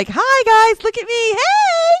battlefield. Like, hi guys, look at me. Hey!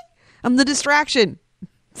 I'm the distraction.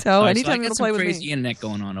 So anytime you want to play with me. There's crazy internet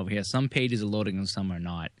going on over here. Some pages are loading and some are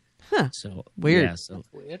not. Huh. So weird. Yeah, so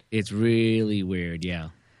weird. It's really weird, yeah.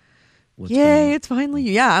 Yay, it's finally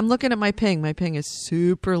you. Yeah, I'm looking at my ping. My ping is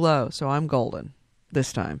super low, so I'm golden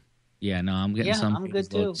this time. Yeah, no, I'm getting some I'm good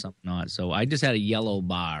too. Some not. So I just had a yellow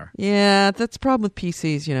bar. Yeah, that's the problem with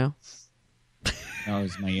PCs, No,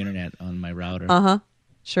 it's my internet on my router. Uh-huh.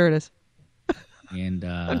 Sure it is. And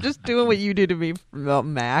I'm just doing what you do to me,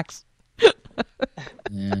 Max.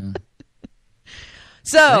 Yeah.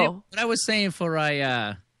 So what I was saying for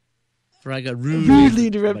I got rudely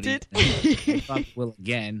interrupted. Will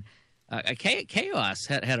again. Chaos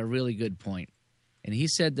had a really good point, and he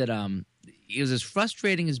said that it was as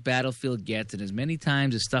frustrating as Battlefield gets, and as many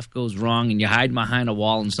times as stuff goes wrong, and you hide behind a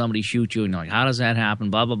wall and somebody shoots you, and you're like, how does that happen?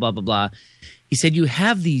 Blah blah blah blah blah. He said you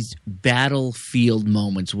have these Battlefield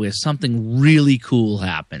moments where something really cool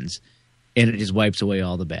happens, and it just wipes away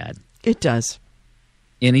all the bad. It does,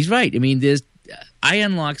 and he's right. I mean, I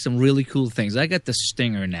unlocked some really cool things. I got the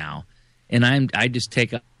Stinger now, and I just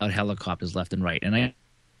take out helicopters left and right,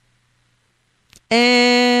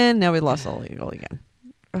 And now we lost Gully again.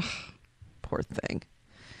 Ugh, poor thing.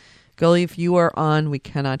 Gully, if you are on, we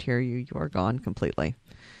cannot hear you. You are gone completely.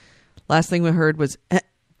 Last thing we heard was, and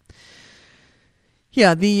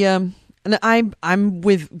I'm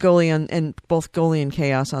with Gully and both Gully and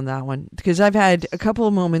Chaos on that one, because I've had a couple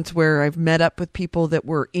of moments where I've met up with people that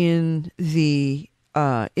were in the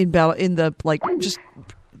just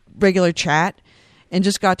regular chat, and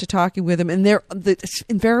just got to talking with them, and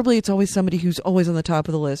invariably it's always somebody who's always on the top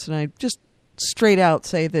of the list, and I just straight out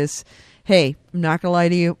say this: hey, I'm not gonna lie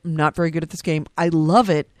to you, I'm not very good at this game. I love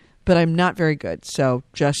it, but I'm not very good. So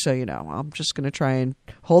just so you know, I'm just gonna try and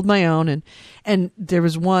hold my own. And there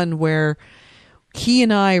was one where he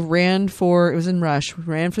and I ran for, it was in Rush, we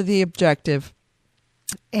ran for the objective,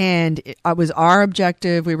 and it was our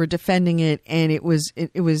objective. We were defending it, and it was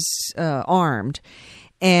armed,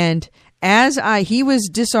 and he was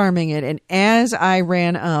disarming it, and as I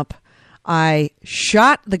ran up, I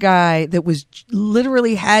shot the guy that was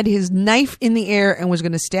literally had his knife in the air and was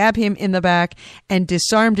going to stab him in the back, and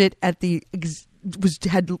disarmed it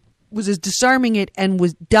was disarming it and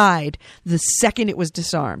died the second it was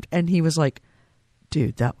disarmed. And he was like,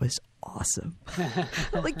 dude, that was awesome.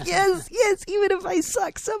 I'm like, yes, even if I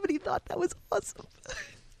suck, somebody thought that was awesome.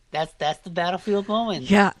 That's the Battlefield moment.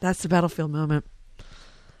 Yeah, that's the Battlefield moment.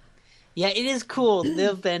 Yeah, it is cool. There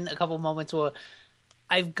have been a couple moments where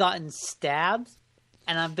I've gotten stabbed,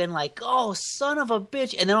 and I've been like, "Oh, son of a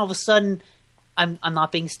bitch!" And then all of a sudden, I'm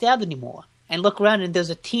not being stabbed anymore. And look around, and there's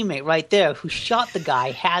a teammate right there who shot the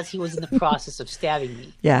guy as he was in the process of stabbing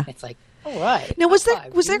me. Yeah, it's like, all right. Now, was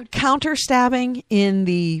there counter stabbing in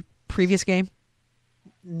the previous game?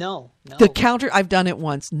 No. The counter, I've done it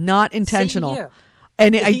once, not intentional.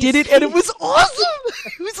 And I did it, and it was awesome.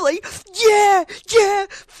 It was like, yeah,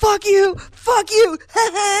 fuck you.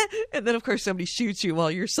 And then, of course, somebody shoots you while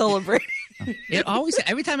you're celebrating. It always,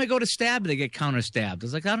 every time I go to stab it, I get counter stabbed.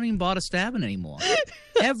 It's like I don't even bother stabbing anymore.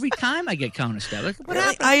 Every time I get counter stabbed, like, what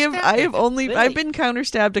happened? I've been counter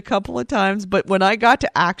stabbed a couple of times, but when I got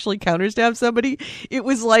to actually counter stab somebody, it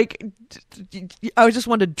was like I just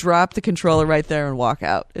wanted to drop the controller right there and walk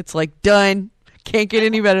out. It's like done. Can't get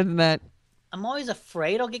any better than that. I'm always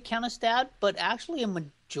afraid I'll get counter stabbed, but actually, a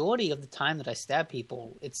majority of the time that I stab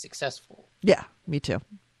people, it's successful. Yeah, me too.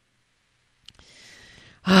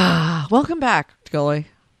 Welcome back, Scully.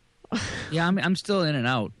 Yeah, I'm still in and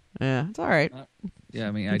out. Yeah, it's all right. Yeah,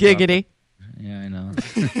 I mean, Giggity. Yeah, I know.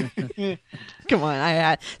 Come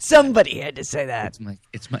on, somebody had to say that.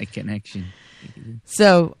 It's my connection.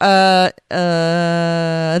 So, that's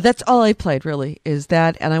all I played really is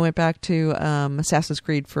that, and I went back to Assassin's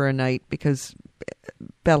Creed for a night because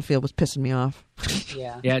Battlefield was pissing me off.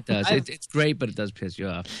 Yeah, it does. It's great, but it does piss you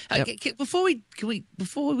off. Yep. Before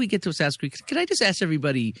we get to Assassin's Creed, can I just ask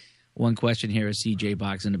everybody one question here? A CJ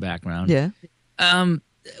box in the background. Yeah.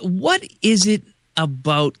 What is it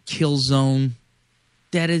about Killzone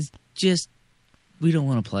that is just we don't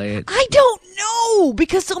want to play it? I don't know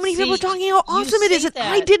because so many people are talking how awesome it is, and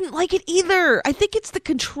I didn't like it either. I think it's the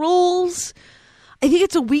controls. I think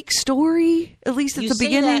it's a weak story, at least at the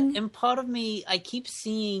beginning. That, and part of me, I keep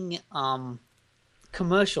seeing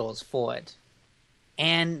commercials for it,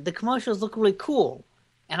 and the commercials look really cool,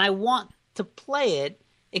 and I want to play it,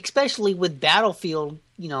 especially with Battlefield,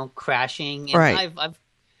 crashing. And right.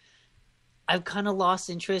 I've kind of lost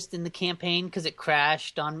interest in the campaign because it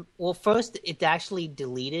crashed on. Well, first it actually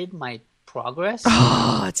deleted my progress.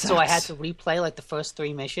 Oh, it sucks. So I had to replay like the first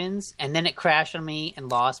 3 missions, and then it crashed on me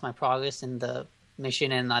and lost my progress in the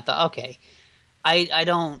mission. And I thought, okay, I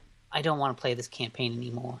don't want to play this campaign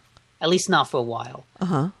anymore, at least not for a while.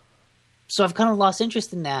 So I've kind of lost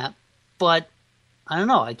interest in that, but I don't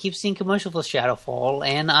know. I keep seeing commercials for Shadowfall,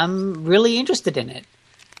 and I'm really interested in it.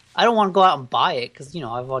 I don't want to go out and buy it because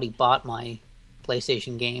I've already bought my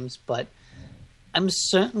PlayStation games, but I'm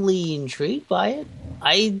certainly intrigued by it.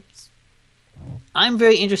 I'm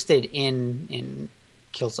very interested in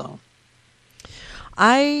Killzone.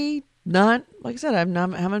 Like I said,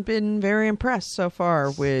 haven't been very impressed so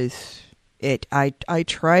far with it. I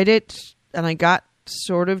tried it and I got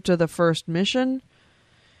sort of to the first mission,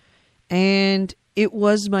 and it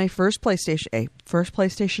was my first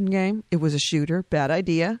PlayStation game. It was a shooter. Bad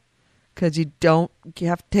idea, because it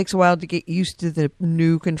takes a while to get used to the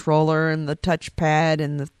new controller and the touchpad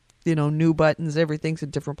and the new buttons. Everything's in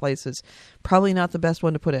different places. Probably not the best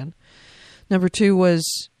one to put in. Number 2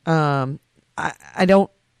 was I've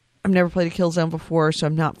never played a Killzone before, so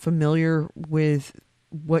I'm not familiar with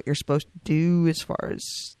what you're supposed to do as far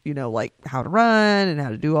as like how to run and how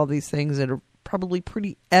to do all these things that are probably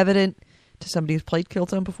pretty evident to somebody who's played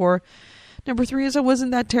Killzone before. Number 3 is I wasn't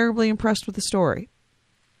that terribly impressed with the story.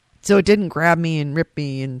 So it didn't grab me and rip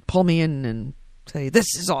me and pull me in and say,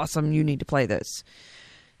 this is awesome, you need to play this.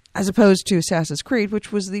 As opposed to Assassin's Creed,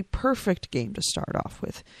 which was the perfect game to start off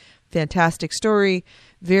with. Fantastic story,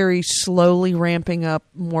 very slowly ramping up,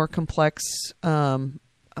 more complex a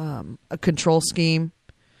control scheme.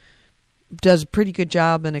 Does a pretty good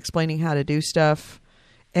job in explaining how to do stuff.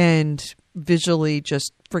 And visually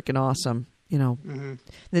just freaking awesome.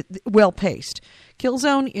 Well paced.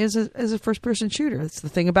 Killzone is a first person shooter. That's the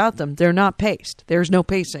thing about them. They're not paced. There's no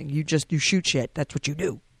pacing. You shoot shit. That's what you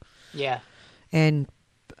do. Yeah. And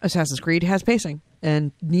Assassin's Creed has pacing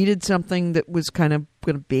and needed something that was kind of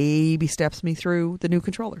going to baby steps me through the new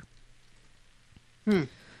controller.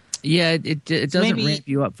 Yeah, it doesn't ramp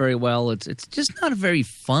you up very well. It's just not a very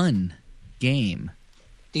fun game.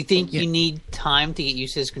 Do you think you need time to get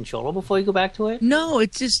used to this controller before you go back to it? No,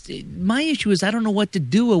 it's just my issue is I don't know what to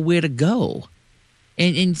do or where to go.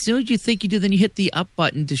 And as soon as you think you do, then you hit the up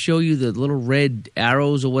button to show you the little red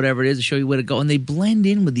arrows or whatever it is to show you where to go, and they blend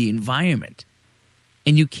in with the environment,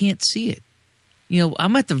 and you can't see it.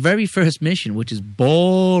 I'm at the very first mission, which is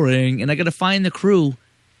boring, and I got to find the crew.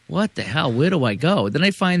 What the hell? Where do I go? Then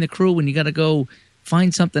I find the crew, and you got to go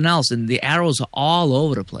find something else, and the arrows are all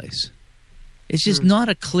over the place. It's just not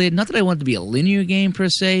a clear. Not that I want it to be a linear game per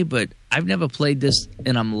se, but I've never played this,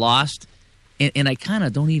 and I'm lost, and I kind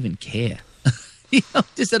of don't even care.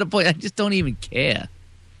 Just at a point, I just don't even care.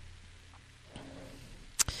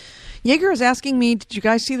 Jaeger is asking me, did you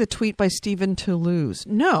guys see the tweet by Stephen Toulouse?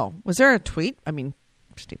 No. Was there a tweet? I mean,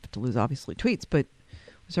 Stephen Toulouse obviously tweets, but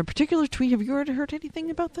was there a particular tweet? Have you already heard anything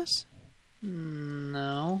about this?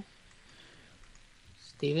 No.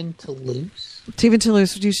 Steven Toulouse? Steven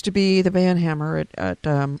Toulouse used to be the band Hammer at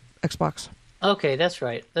Xbox. Okay, that's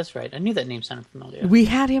right. That's right. I knew that name sounded familiar. We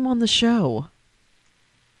had him on the show.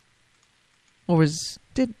 Or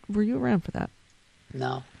were you around for that?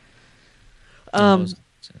 No.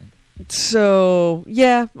 So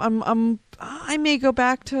yeah, I may go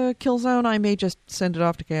back to Killzone. I may just send it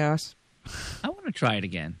off to Chaos. I want to try it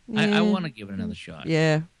again. Yeah. I want to give it another shot.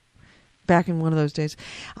 Yeah, back in one of those days.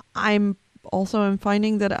 I'm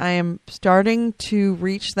finding that I am starting to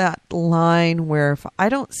reach that line where if I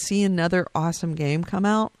don't see another awesome game come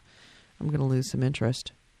out, I'm going to lose some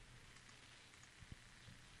interest.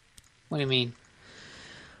 What do you mean?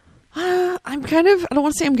 I don't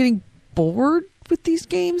want to say I'm getting bored with these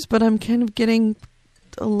games, but I'm kind of getting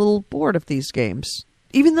a little bored of these games.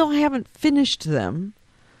 Even though I haven't finished them,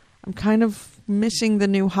 I'm kind of missing the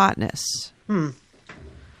new hotness. I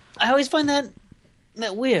always find that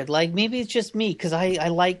weird. Like, maybe it's just me, because I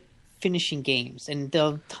like finishing games, and there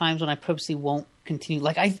are times when I purposely won't continue.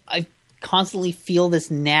 Like, I constantly feel this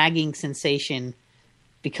nagging sensation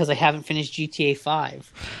because I haven't finished GTA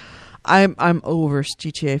 5. I'm over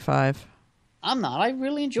GTA 5. I'm not. I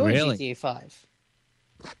really enjoy GTA 5.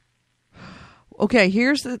 Okay,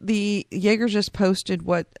 here's the Yeager just posted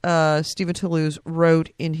what Steven Toulouse wrote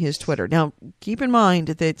in his Twitter. Now, keep in mind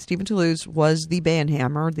that Steven Toulouse was the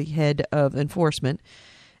bandhammer, the head of enforcement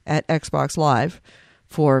at Xbox Live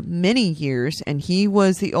for many years, and he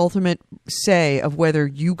was the ultimate say of whether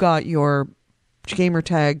you got your gamer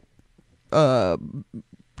tag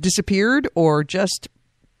disappeared or just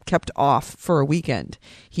kept off for a weekend.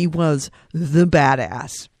 He was the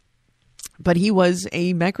badass. But he was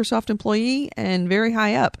a Microsoft employee and very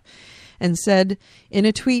high up, and said in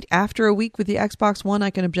a tweet, after a week with the Xbox One, I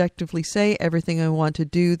can objectively say everything I want to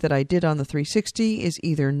do that I did on the 360 is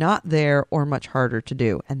either not there or much harder to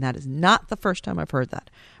do. And that is not the first time I've heard that.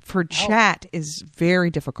 For chat is very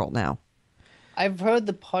difficult now. I've heard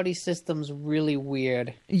the party system's really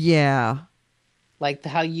weird. Yeah. Like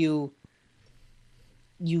how you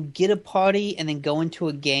get a party and then go into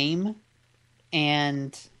a game,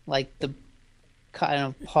 and like the kind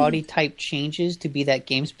of party type changes to be that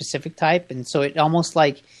game specific type, and so it almost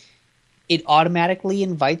like it automatically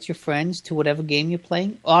invites your friends to whatever game you're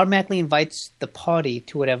playing, automatically invites the party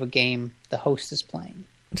to whatever game the host is playing.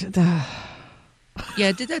 Yeah,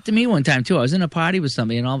 it did that to me one time too. I was in a party with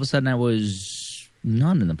somebody, and all of a sudden I was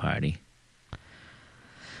not in the party.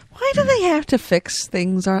 Why do they have to fix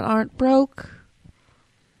things that aren't broke?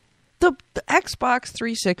 The Xbox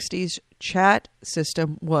 360's chat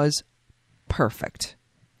system was perfect.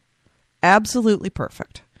 Absolutely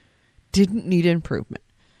perfect. Didn't need improvement.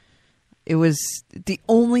 It was the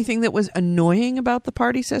only thing that was annoying about the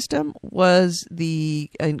party system was the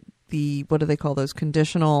what do they call those,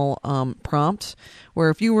 conditional prompts, where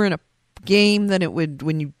if you were in a game, then it would,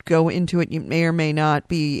 when you go into it, you may or may not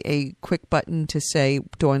be a quick button to say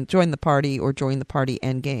join the party or join the party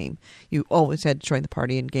end game. You always had to join the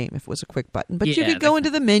party end game if it was a quick button, but you could go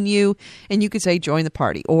into the menu and you could say join the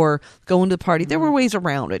party or go into the party. There were ways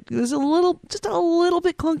around it. It was just a little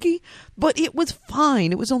bit clunky, but it was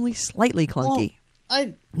fine. It was only slightly clunky.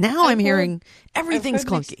 Well, I'm hearing everything's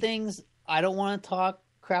clunky. Things. I don't want to talk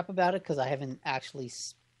crap about it because I haven't actually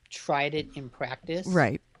tried it in practice.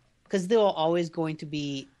 Right. Because there are always going to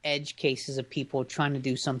be edge cases of people trying to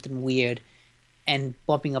do something weird and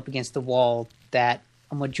bumping up against the wall that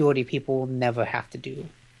a majority of people will never have to do.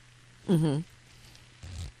 Mm-hmm.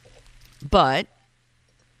 But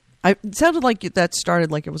it sounded like that started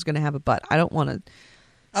like it was going to have a but. I don't want to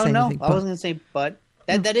say anything. I wasn't going to say but.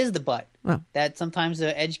 That is the but. Oh. That sometimes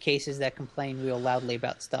there are edge cases that complain real loudly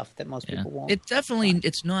about stuff that most people won't.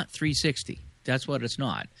 It's not 360. That's what it's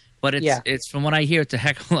not. But it's from what I hear, it's a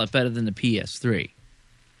heck of a lot better than the PS3.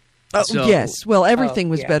 Oh, yes. Well, everything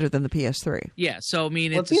was better than the PS3. Yeah. So I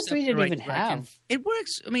mean, it's PS3 didn't even have. It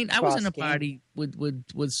works. I mean, I was in a party with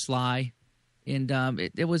Sly, and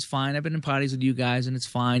it was fine. I've been in parties with you guys, and it's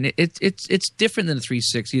fine. It's different than the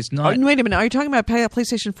 360. It's not. Oh, wait a minute. Are you talking about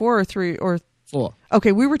PlayStation 4 or 3 or 4?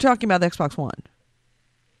 Okay, we were talking about the Xbox One.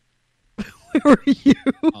 Where were you?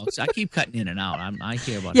 So I keep cutting in and out. I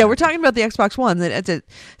care about. Yeah, we're talking about the Xbox One. That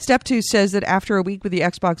step 2 says that after a week with the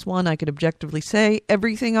Xbox One, I could objectively say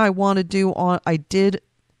everything I want to do and I did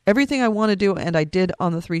on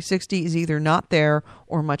the 360 is either not there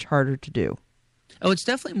or much harder to do. Oh, it's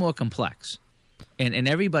definitely more complex, and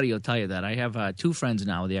everybody will tell you that. I have 2 friends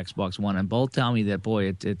now with the Xbox One, and both tell me that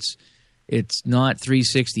boy, it's not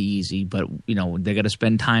 360 easy, but they got to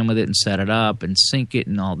spend time with it and set it up and sync it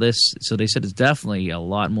and all this. So they said it's definitely a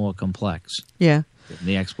lot more complex. Yeah. Than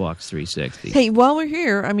the Xbox 360. Hey, while we're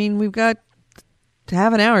here, I mean, we've got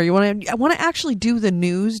have an hour. I want to actually do the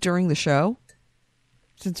news during the show,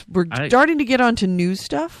 since we're starting to get onto news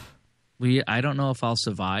stuff. I don't know if I'll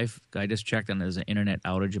survive. I just checked, and there's an internet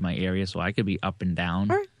outage in my area, so I could be up and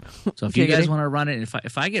down. All right. So if you guys want to run it, and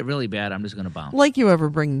if I get really bad, I'm just going to bounce. Like you ever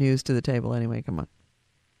bring news to the table anyway. Come on.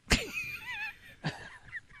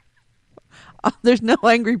 There's no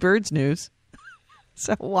Angry Birds news.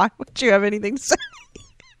 So why would you have anything to say?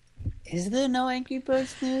 Is there no Angry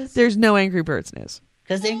Birds news? There's no Angry Birds news.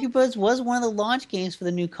 Because Angry Birds was one of the launch games for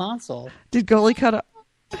the new console. Did Goalie cut up?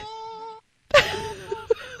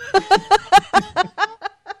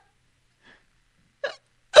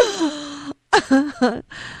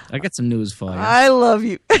 I got some news for you. I love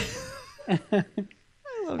you. I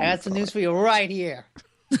got some news for you right here.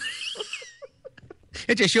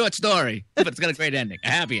 It's a short story, but it's got a great ending, a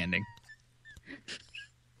happy ending.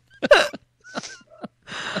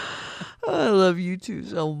 I love you two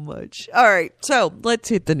so much. All right, so let's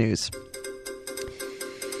hit the news.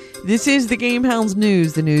 This is the GameHounds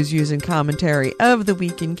News, the news, news, and commentary of the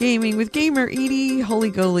week in gaming with Gamer Edie,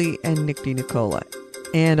 Holy Goalie, and Nick D. Nicola.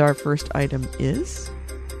 And our first item is...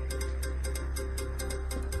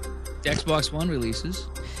 Xbox One releases.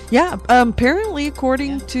 Yeah, apparently,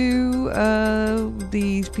 according to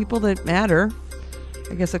the people that matter,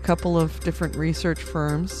 I guess a couple of different research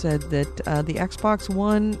firms said that the Xbox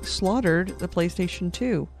One slaughtered the PlayStation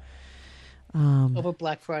 2. Over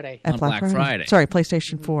Black Friday. At On Black Friday. Sorry,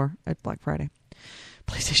 PlayStation 4 at Black Friday.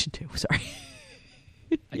 PlayStation 2, sorry.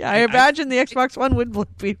 Yeah, I imagine the Xbox One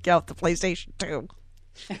would beat out the PlayStation 2.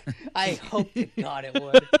 I hope to God it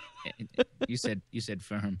would. You said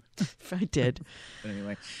firm. I did. But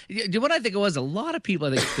anyway, what I think it was, a lot of people,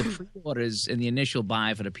 I think the pre-orders and the initial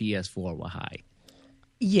buy for the PS4 were high.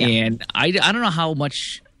 Yeah. And I don't know how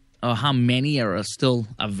much or how many are still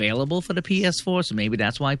available for the PS4, so maybe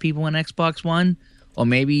that's why people went Xbox One. Or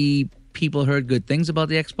maybe people heard good things about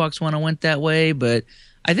the Xbox One and went that way. But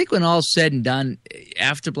I think when all's said and done,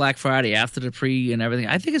 after Black Friday, after the pre and everything,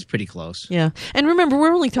 I think it's pretty close. Yeah. And remember,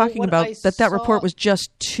 we're only talking about that report was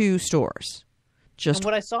just 2 stores. And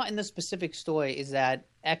what I saw in the specific story is that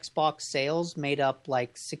Xbox sales made up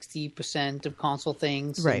like 60% of console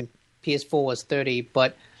things. Right. And PS4 was 30%,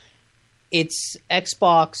 but it's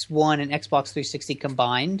Xbox One and Xbox 360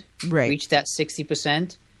 combined reached that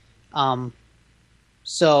 60%.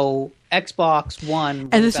 So Xbox One was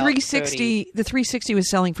and the about 360 30. the 360 was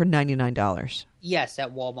selling for $99. Yes,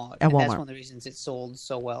 at Walmart. At Walmart. That's one of the reasons it sold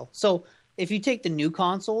so well. So if you take the new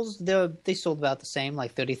consoles, they sold about the same,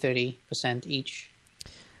 like 30% each.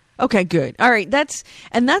 Okay, good. All right, that's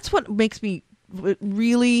what makes me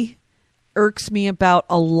really irks me about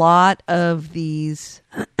a lot of these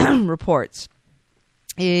reports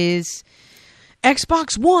is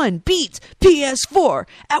Xbox One beats PS4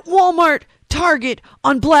 at Walmart, Target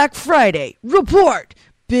on Black Friday. Report.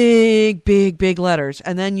 Big, big, big letters.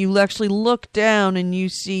 And then you actually look down and you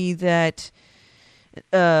see that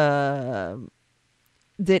that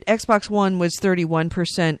Xbox One was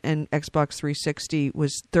 31% and Xbox 360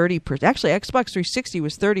 was 30%. Actually, Xbox 360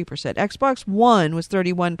 was 30%. Xbox One was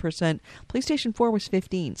 31%. PlayStation 4 was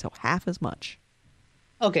 15%, so half as much.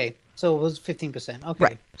 Okay, so it was 15%. Okay,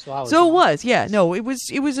 right. So it was, yeah. No, it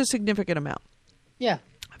was a significant amount. Yeah.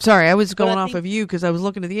 Sorry, I was going off of you because I was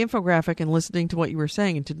looking at the infographic and listening to what you were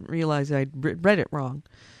saying and didn't realize I'd read it wrong.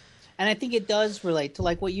 And I think it does relate to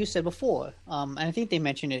like what you said before. And I think they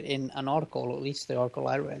mentioned it in an article, or at least the article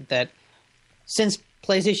I read, that since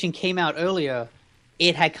PlayStation came out earlier,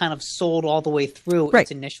 it had kind of sold all the way through its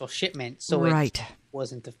initial shipment. So it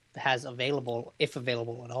wasn't as available, if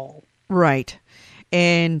available at all. Right.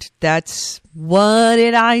 And that's, what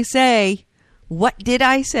did I say? What did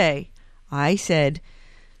I say? I said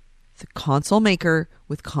the console maker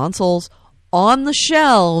with consoles on the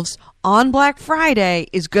shelves on Black Friday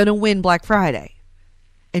is going to win Black Friday.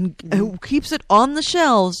 And who keeps it on the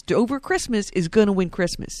shelves over Christmas is going to win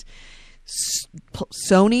Christmas.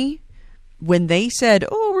 Sony, when they said,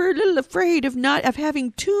 "Oh, we're a little afraid of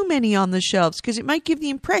having too many on the shelves because it might give the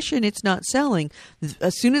impression it's not selling."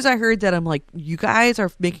 As soon as I heard that, I'm like, "You guys are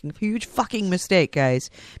making a huge fucking mistake, guys,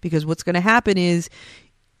 because what's going to happen is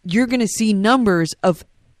you're going to see numbers of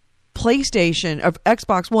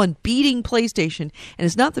Xbox One beating PlayStation, and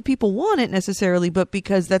it's not that people want it necessarily, but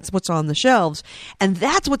because that's what's on the shelves, and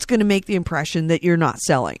that's what's going to make the impression that you're not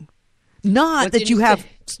selling, not that you have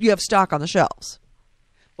stock on the shelves."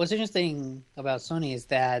 What's interesting about Sony is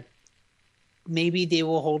that maybe they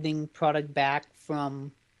were holding product back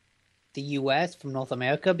from the U.S., from North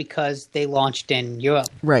America, because they launched in Europe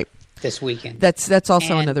this weekend. That's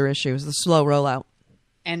also another issue, is the slow rollout.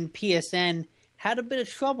 And PSN had a bit of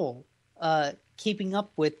trouble keeping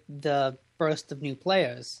up with the burst of new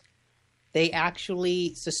players, they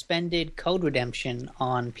actually suspended Code Redemption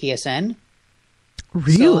on PSN.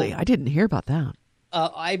 Really? So, I didn't hear about that.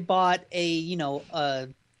 I bought a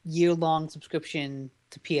year-long subscription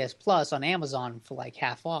to PS Plus on Amazon for like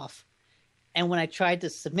half off. And when I tried to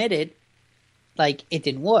submit it, like, it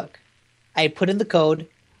didn't work. I put in the code,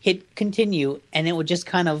 hit continue, and it would just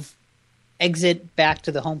kind of exit back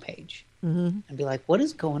to the homepage. Mm-hmm. And be like, what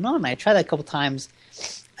is going on? I tried that a couple times.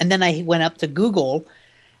 And then I went up to Google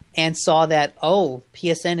and saw that,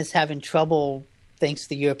 PSN is having trouble thanks to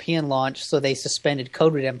the European launch, so they suspended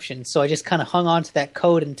Code Redemption. So I just kind of hung on to that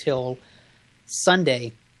code until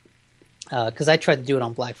Sunday, because I tried to do it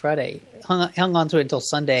on Black Friday. Hung on to it until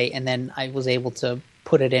Sunday, and then I was able to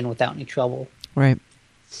put it in without any trouble. Right.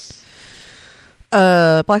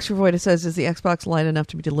 Black Void says, is the Xbox light enough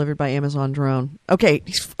to be delivered by Amazon drone? Okay,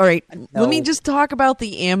 all right. No. Let me just talk about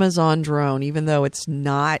the Amazon drone, even though it's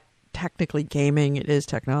not technically gaming, it is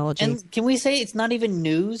technology. And can we say it's not even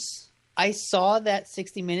news? I saw that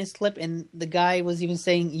 60 Minutes clip, and the guy was even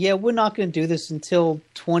saying, yeah, we're not going to do this until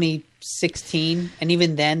 2016. And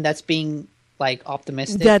even then, that's being, like,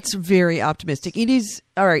 optimistic. That's very optimistic. It is,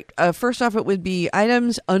 all right, first off, it would be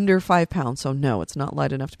items under 5 pounds. So, no, it's not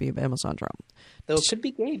light enough to be an Amazon drone. Though it could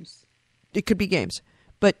be games. It could be games.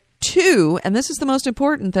 But 2, and this is the most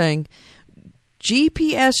important thing,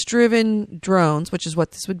 GPS-driven drones, which is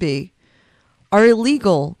what this would be, are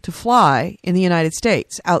illegal to fly in the United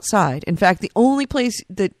States outside. In fact, the only place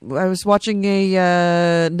that I was watching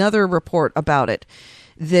another report about it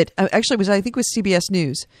that actually was, I think, was CBS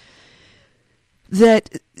News,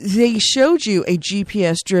 that they showed you a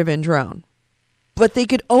GPS-driven drone, but they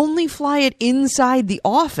could only fly it inside the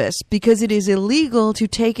office because it is illegal to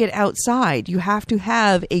take it outside. You have to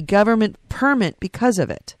have a government permit because of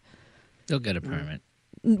it. They'll get a permit.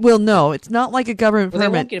 Well, no, it's not like a government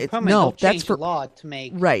permit. They won't get a permit. No, they'll that's change for the law to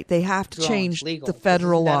make right. They have to change legal. The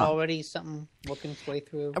federal Isn't that law. already something working its way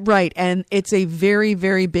through? Right, and it's a very,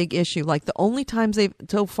 very big issue. Like the only times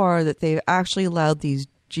so far that they've actually allowed these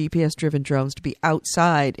GPS-driven drones to be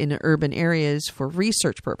outside in urban areas for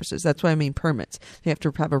research purposes. That's what I mean permits. They have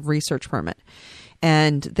to have a research permit.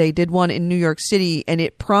 And they did one in New York City, and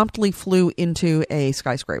it promptly flew into a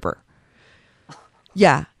skyscraper.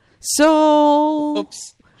 Yeah. So...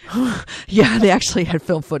 Oops. Yeah, they actually had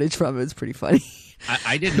film footage from it. It's pretty funny.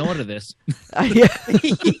 I didn't order this. Yeah.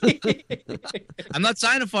 I'm not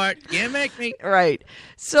signing for it. Can't make me. Right.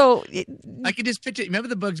 So I can just picture. Remember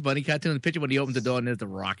the Bugs Bunny cartoon? The picture when he opens the door and there's the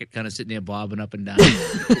rocket kind of sitting there bobbing up and down.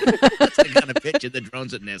 That's the kind of picture the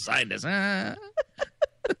drone's sitting there side us.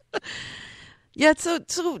 Yeah. So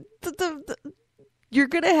the you're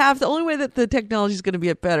going to have, the only way that the technology is going to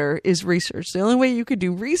get better is research. The only way you could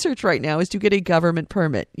do research right now is to get a government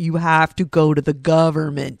permit. You have to go to the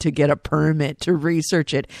government to get a permit to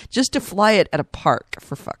research it, just to fly it at a park,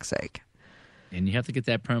 for fuck's sake. And you have to get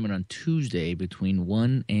that permit on Tuesday between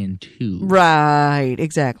 1 and 2. Right,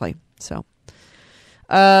 exactly. So,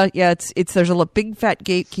 yeah, there's a big fat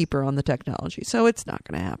gatekeeper on the technology, so it's not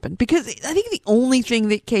going to happen. Because I think the only thing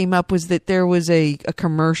that came up was that there was a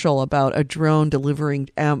commercial about a drone delivering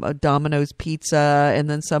a Domino's pizza, and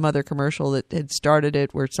then some other commercial that had started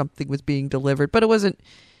it where something was being delivered, but it wasn't.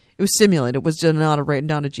 It was simulated. It was just not a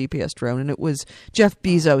GPS drone, and it was Jeff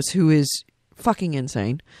Bezos, who is fucking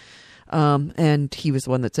insane. And he was the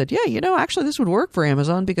one that said, yeah, actually this would work for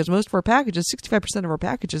Amazon because most of our packages, 65% of our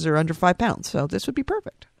packages are under 5 pounds. So this would be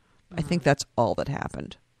perfect. I think that's all that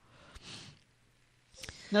happened.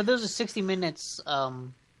 Now, there's a 60 Minutes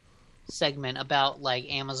segment about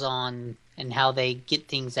like Amazon and how they get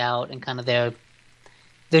things out and kind of their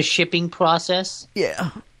shipping process. Yeah.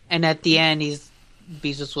 And at the end,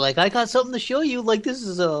 Bezos was like, I got something to show you. Like, this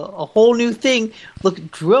is a whole new thing.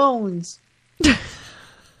 Look, drones.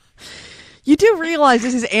 You do realize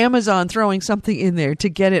this is Amazon throwing something in there to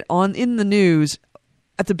get it in the news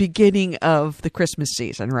at the beginning of the Christmas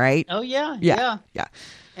season, right? Oh, yeah.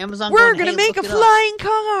 Amazon. We're going to make a flying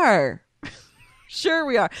car. Sure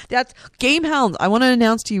we are. That's GameHounds. I want to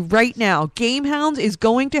announce to you right now, GameHounds is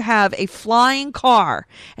going to have a flying car.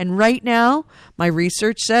 And right now, my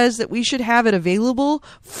research says that we should have it available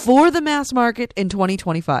for the mass market in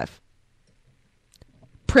 2025.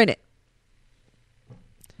 Print it.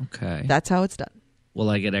 Okay. That's how it's done. Will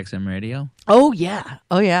I get XM radio? Oh, yeah.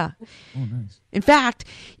 Oh, yeah. Oh, nice. In fact,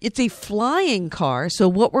 it's a flying car. So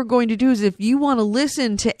what we're going to do is if you want to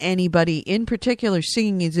listen to anybody in particular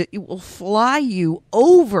singing, is it will fly you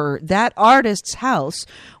over that artist's house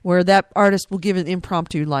where that artist will give an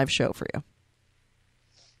impromptu live show for you.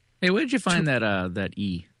 Hey, where did you find that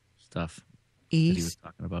E stuff? He was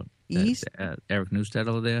talking about East? Eric Newstead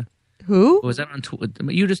over there. Who? Or was that on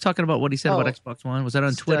Twitter? You were just talking about what he said about Xbox One. Was that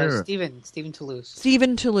on Twitter? Stephen Toulouse.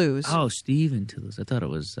 Stephen Toulouse. Oh, Stephen Toulouse. I thought it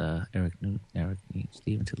was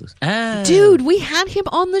Stephen Toulouse. Dude, we had him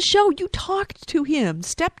on the show. You talked to him.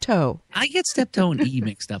 Steptoe. I get Steptoe and E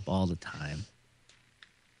mixed up all the time.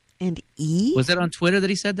 And E? Was that on Twitter that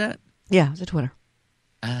he said that? Yeah, it was on Twitter.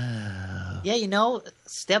 Yeah,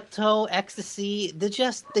 Steptoe, Ecstasy, they go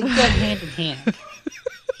hand in hand.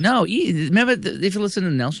 No, E. Remember, if you listen to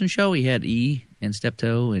the Nelson show, he had E and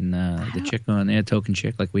Steptoe and the chick on there, token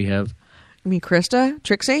chick, like we have. You mean Krista?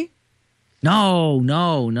 Trixie?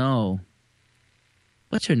 No.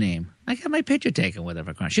 What's her name? I got my picture taken with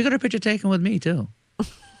her. She got her picture taken with me, too.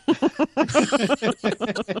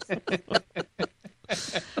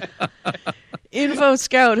 Info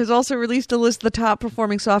Scout has also released a list of the top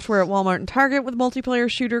performing software at Walmart and Target, with multiplayer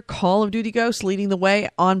shooter Call of Duty Ghosts leading the way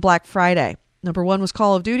on Black Friday. Number 1 was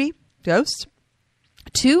Call of Duty Ghosts.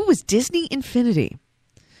 2 was Disney Infinity.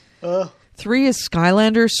 3 is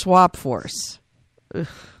Skylanders Swap Force. Ugh.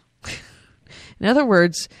 In other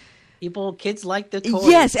words, kids like the toys.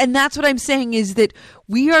 Yes, and that's what I'm saying is that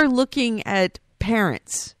we are looking at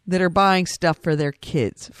parents that are buying stuff for their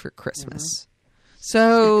kids for Christmas. Mm-hmm.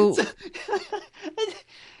 So,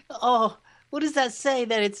 what does that say?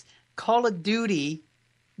 That it's Call of Duty,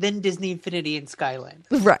 then Disney Infinity and Skyland.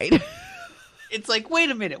 Right. It's like, wait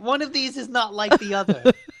a minute. One of these is not like the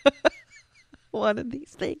other. One of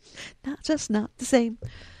these things, not the same.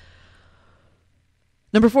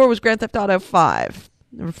 Number 4 was Grand Theft Auto 5.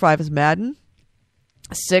 Number 5 is Madden.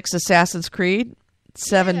 6, Assassin's Creed.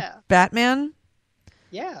 7, Batman.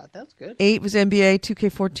 Yeah, that's good. 8 was NBA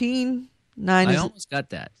 2K14. 9 I is... almost got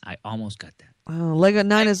that. Lego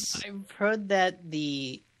 9 is... I've heard that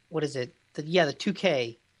what is it? The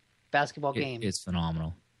 2K basketball game. It's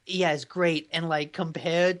phenomenal. Yeah, it's great. And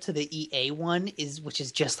compared to the EA one, which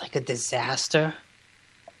is just like a disaster.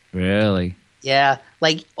 Really? Yeah.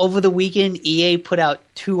 Over the weekend, EA put out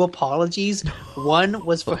 2 apologies. One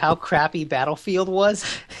was for how crappy Battlefield was.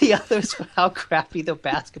 The other was for how crappy the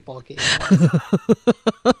basketball game was.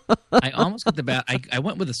 I almost got I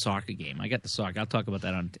went with the soccer game. I got the soccer. I'll talk about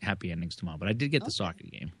that on Happy Endings tomorrow. But I did get the soccer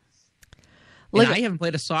game. And I haven't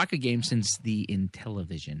played a soccer game since the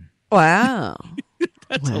Intellivision. Wow.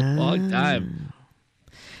 That's a long time.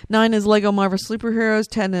 9 is Lego Marvel Superheroes.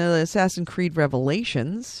 10 is Assassin's Creed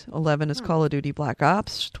Revelations. 11 is Call of Duty Black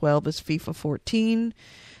Ops. 12 is FIFA 14.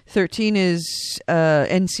 13 is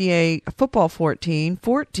NCAA Football 14.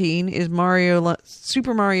 14 is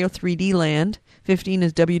Super Mario 3D Land. 15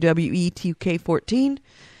 is WWE 2K14.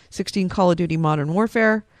 16 Call of Duty Modern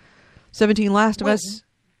Warfare. 17 Last of Us.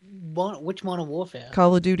 Which Modern Warfare?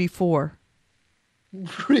 Call of Duty 4.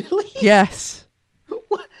 Really? Yes.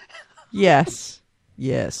 What? Yes.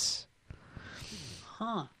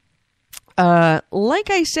 Huh. Like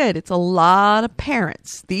I said, it's a lot of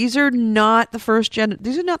parents. These are not the first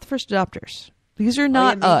These are not the first adopters. These are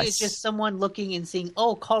not maybe us. It's just someone looking and seeing,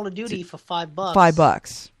 Call of Duty for $5.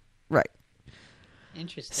 $5, right?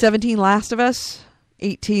 Interesting. 17 Last of Us.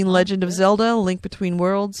 18 Legend of Zelda: Link Between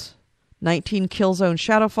Worlds. 19 Killzone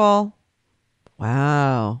Shadowfall.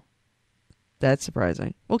 Wow. That's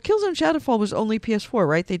surprising. Well, Killzone Shadowfall was only PS4,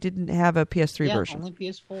 right? They didn't have a PS3 version. Yeah, only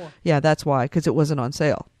PS4. Yeah, that's why, because it wasn't on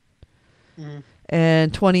sale. Mm.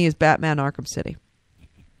 And 20 is Batman Arkham City.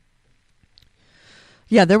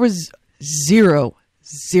 Yeah, there was zero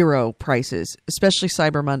prices, especially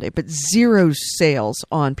Cyber Monday, but 0 sales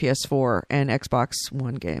on PS4 and Xbox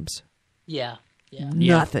One games. Yeah.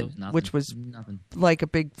 Nothing, which was like a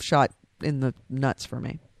big shot in the nuts for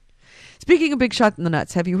me. Speaking of big shot in the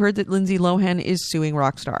nuts, have you heard that Lindsay Lohan is suing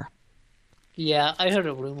Rockstar? Yeah, I heard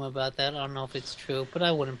a rumor about that. I don't know if it's true, but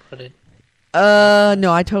I wouldn't put it.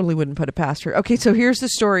 No, I totally wouldn't put it past her. Okay, so here's the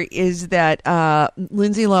story, is that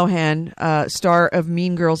Lindsay Lohan, star of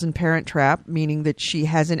Mean Girls and Parent Trap, meaning that she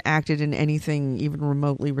hasn't acted in anything even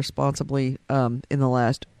remotely responsibly in the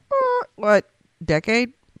last,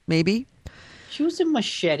 decade, maybe? She was in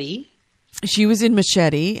Machete. She was in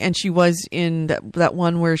Machete, and she was in that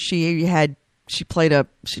one where she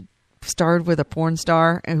starred with a porn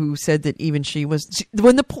star who said that even she was...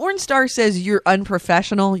 when the porn star says you're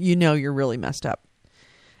unprofessional, you know you're really messed up.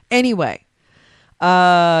 Anyway,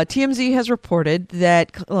 TMZ has reported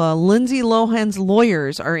that Lindsay Lohan's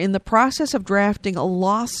lawyers are in the process of drafting a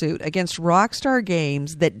lawsuit against Rockstar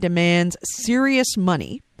Games that demands serious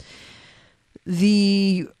money.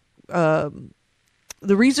 The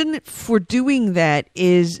the reason for doing that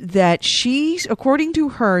is that according to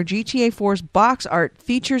her, GTA 4's box art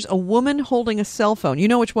features a woman holding a cell phone. You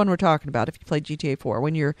know which one we're talking about if you played GTA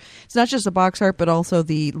 4. It's not just the box art, but also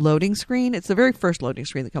the loading screen. It's the very first loading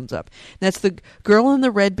screen that comes up. And that's the girl in the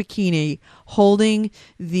red bikini holding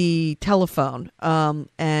the telephone,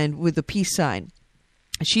 and with the peace sign.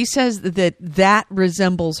 She says that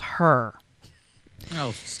resembles her.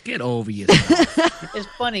 Oh, get over yourself. It's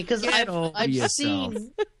funny because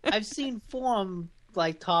I've seen forum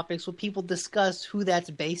topics where people discuss who that's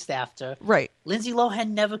based after. Right. Lindsay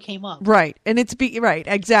Lohan never came up. Right, and right,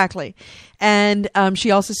 exactly. And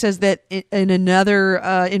she also says that in another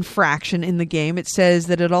infraction in the game, it says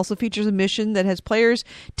that it also features a mission that has players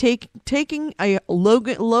taking a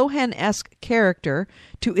Lohan-esque character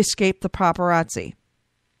to escape the paparazzi.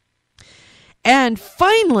 And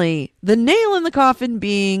finally, the nail in the coffin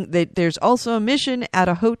being that there's also a mission at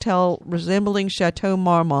a hotel resembling Chateau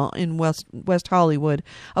Marmont in West Hollywood,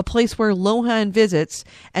 a place where Lohan visits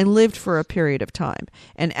and lived for a period of time.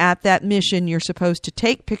 And at that mission, you're supposed to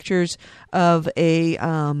take pictures of a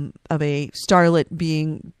starlet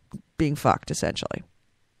being fucked, essentially.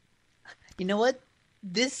 You know what?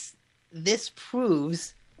 This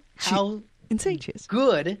proves how insane she is.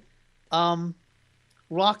 Good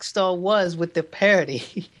Rockstar was with the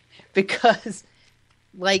parody, because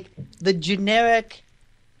the generic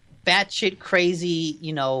batshit crazy,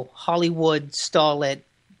 Hollywood starlet,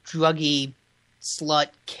 druggy slut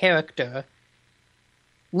character,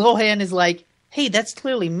 Lohan is like, hey, that's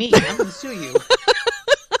clearly me. I'm going to sue you.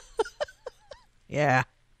 Yeah.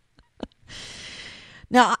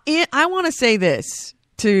 Now, I want to say this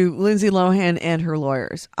to Lindsay Lohan and her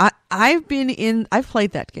lawyers. I've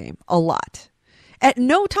played that game a lot. At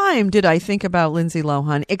no time did I think about Lindsay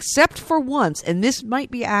Lohan, except for once, and this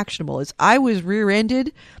might be actionable, as I was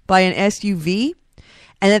rear-ended by an SUV,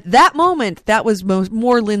 and at that moment, that was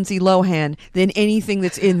more Lindsay Lohan than anything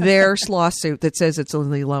that's in their lawsuit that says it's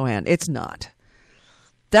Lindsay Lohan. It's not.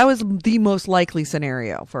 That was the most likely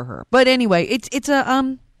scenario for her. But anyway, it's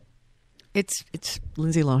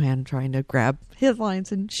Lindsay Lohan trying to grab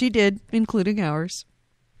headlines, and she did, including ours.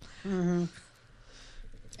 Mm-hmm.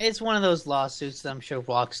 It's one of those lawsuits that I'm sure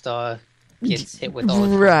Rockstar gets hit with all the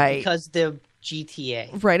time. Right. Because they're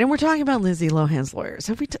GTA. Right, and we're talking about Lindsay Lohan's lawyers.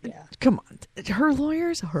 Yeah. Come on. Her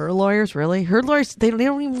lawyers, really? Her lawyers, they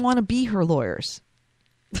don't even want to be her lawyers.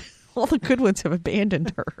 All the good ones have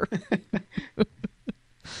abandoned her.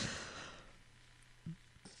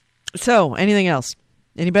 So, anything else?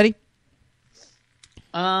 Anybody?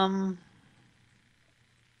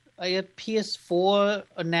 PS4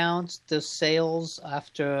 announced the sales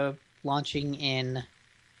after launching in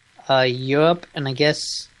Europe, and I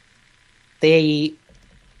guess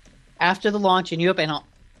after the launch in Europe, and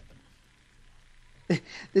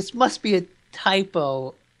this must be a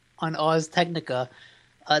typo on Ars Technica.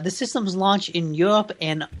 The systems launch in Europe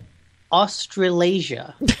and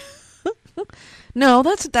Australasia. No,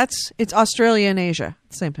 it's Australia and Asia at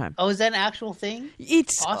the same time. Oh, is that an actual thing?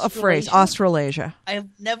 It's a phrase, Australasia. I've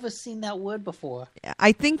never seen that word before.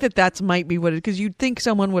 I think that might be what it is, because you'd think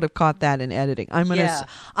someone would have caught that in editing. I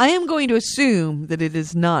am going to assume that it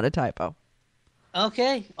is not a typo.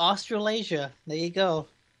 Okay, Australasia. There you go.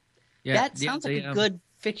 Yeah, that sounds like a good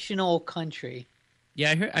fictional country.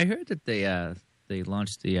 Yeah, I heard that they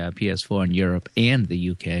launched the PS4 in Europe and the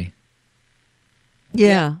UK.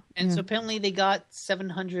 Yeah. And so apparently they got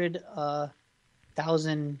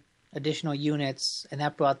 700,000 additional units, and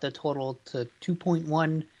that brought the total to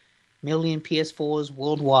 2.1 million PS4s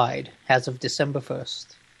worldwide as of December 1st.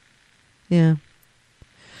 Yeah.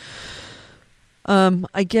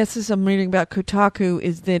 I guess as I'm reading about Kotaku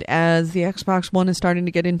is that as the Xbox One is starting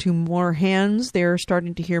to get into more hands, they're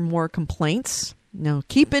starting to hear more complaints. Now,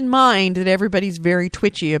 keep in mind that everybody's very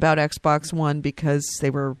twitchy about Xbox One because they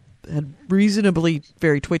had reasonably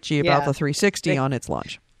very twitchy about the 360 on its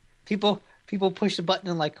launch. People push the button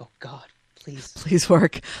and like, oh God, please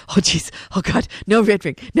work. Oh jeez, oh God, no red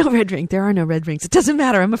ring. There are no red rings. It doesn't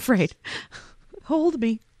matter. I'm afraid. Hold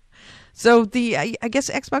me. So I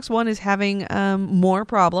guess Xbox One is having more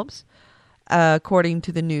problems, according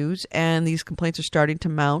to the news, and these complaints are starting to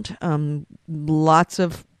mount. Lots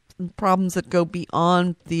of problems that go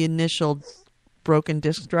beyond the initial broken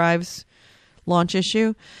disk drives launch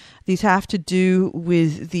issue. These have to do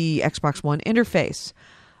with the Xbox One interface.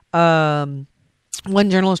 One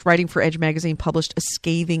journalist writing for Edge magazine published a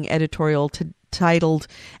scathing editorial titled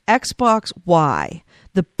Xbox Why?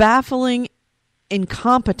 The Baffling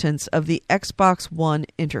incompetence of the Xbox One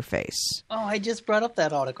interface. Oh, I just brought up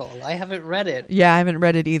that article. I haven't read it. Yeah, I haven't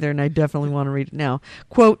read it either, and I definitely want to read it now.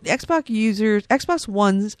 Quote, Xbox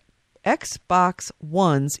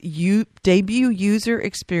One's debut user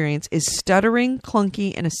experience is stuttering,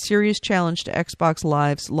 clunky, and a serious challenge to Xbox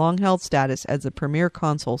Live's long-held status as the premier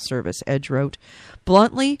console service, Edge wrote.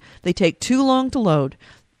 Bluntly, they take too long to load,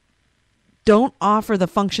 don't offer the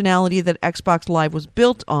functionality that Xbox Live was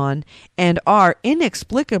built on, and are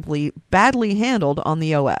inexplicably badly handled on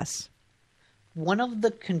the OS. One of the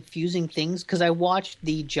confusing things, because I watched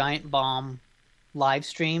the Giant Bomb live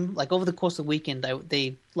stream, like over the course of the weekend,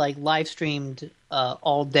 they like live streamed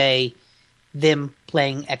all day them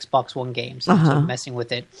playing Xbox One games, sort of messing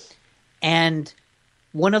with it. And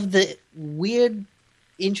one of the weird,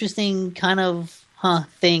 interesting kind of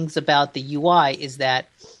things about the UI is that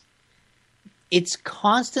it's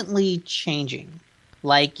constantly changing.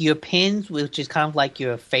 Like your pins, which is kind of like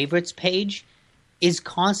your favorites page, is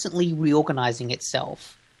constantly reorganizing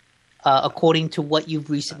itself according to what you've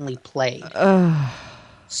recently played.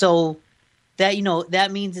 So that,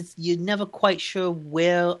 that means you're never quite sure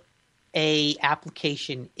where a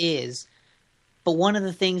application is. But one of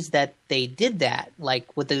the things that they did that, like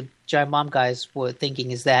what the Giant Bomb guys were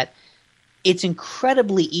thinking, is that it's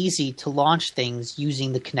incredibly easy to launch things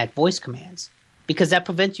using the Kinect voice commands, because that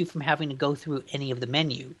prevents you from having to go through any of the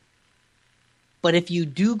menu. But if you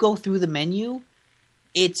do go through the menu,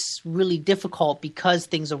 it's really difficult because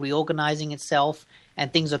things are reorganizing itself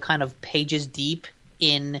and things are kind of pages deep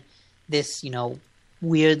in this,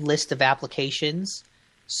 weird list of applications.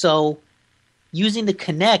 So using the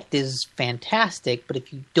Kinect is fantastic, but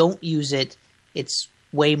if you don't use it, it's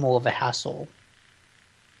way more of a hassle.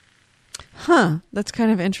 That's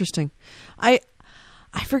kind of interesting. I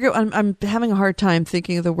forget. I'm having a hard time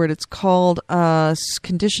thinking of the word. It's called not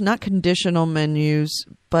conditional menus,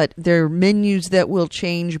 but they're menus that will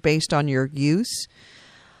change based on your use.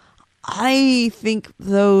 I think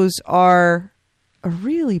those are a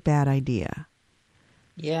really bad idea.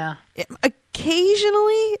 Yeah.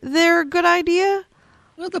 Occasionally, they're a good idea.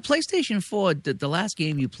 Well, the PlayStation 4, the last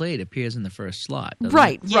game you played appears in the first slot.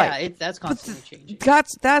 Right, it? Yeah, that's constantly changing.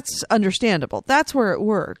 That's understandable. That's where it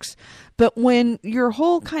works. But when your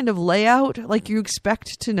whole kind of layout, like you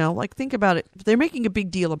expect to know, like think about it, they're making a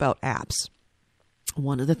big deal about apps.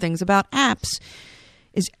 One of the things about apps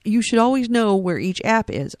is you should always know where each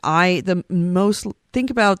app is. Think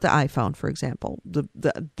about the iPhone, for example,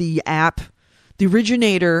 the app, the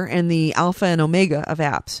originator and the alpha and omega of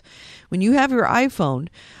apps. When you have your iPhone,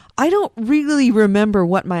 I don't really remember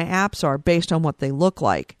what my apps are based on what they look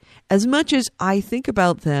like, as much as I think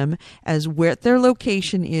about them as where their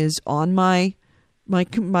location is on my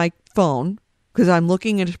phone, because I'm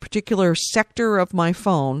looking at a particular sector of my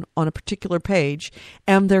phone on a particular page,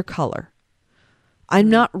 and their color. I'm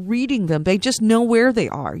not reading them. They just know where they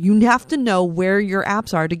are. You have to know where your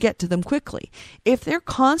apps are to get to them quickly. If they're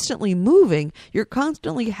constantly moving, you're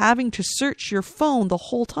constantly having to search your phone the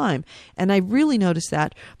whole time. And I really noticed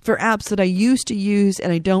that for apps that I used to use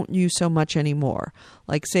and I don't use so much anymore.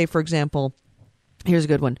 Like, say, for example, here's a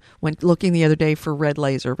good one. Went looking the other day for Red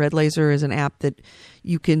Laser. Red Laser is an app that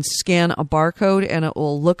you can scan a barcode and it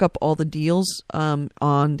will look up all the deals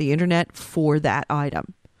on the internet for that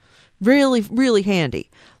item. Really, really handy.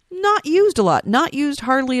 Not used a lot. Not used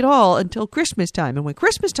hardly at all until Christmas time. And when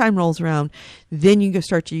Christmas time rolls around, then you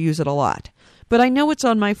start to use it a lot. But I know it's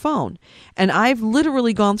on my phone. And I've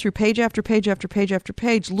literally gone through page after page after page after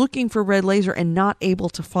page looking for Red Laser and not able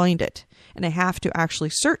to find it. And I have to actually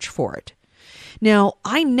search for it. Now,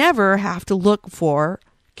 I never have to look for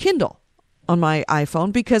Kindle on my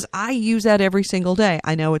iPhone because I use that every single day.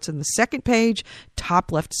 I know it's in the second page,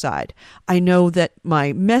 top left side. I know that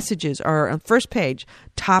my messages are on first page,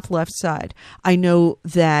 top left side. I know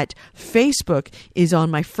that Facebook is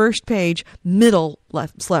on my first page, middle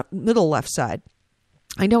left side.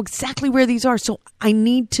 I know exactly where these are, so I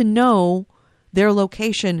need to know their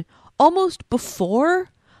location almost before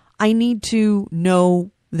I need to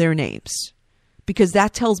know their names, because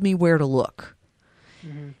that tells me where to look.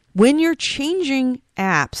 Mm-hmm. When you're changing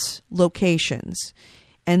apps locations,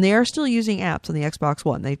 and they are still using apps on the Xbox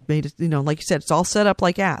One, they made it, like you said, it's all set up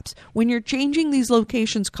like apps. When you're changing these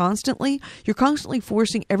locations constantly, you're constantly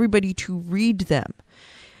forcing everybody to read them.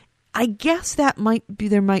 I guess there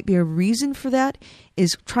might be a reason for that,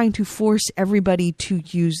 is trying to force everybody to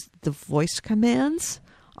use the voice commands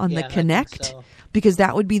on the Kinect, because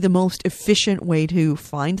that would be the most efficient way to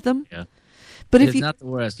find them. Yeah. But it's not the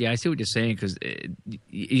worst. Yeah, I see what you're saying, because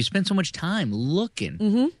you spend so much time looking.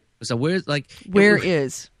 Mm-hmm. So where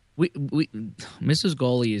is? Mrs.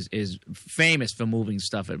 Goley is famous for moving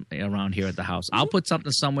stuff around here at the house. I'll put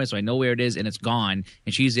something somewhere so I know where it is and it's gone,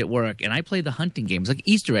 and she's at work, and I play the hunting games, like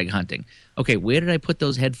Easter egg hunting. Okay, where did I put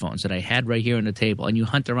those headphones that I had right here on the table? And you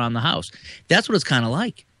hunt around the house. That's what it's kind of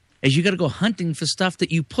like, is you got to go hunting for stuff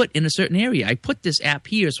that you put in a certain area. I put this app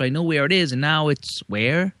here so I know where it is, and now it's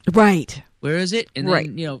where? Right. Where is it? And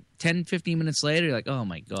then, 10, 15 minutes later, you're like, oh,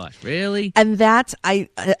 my gosh, really? And that's,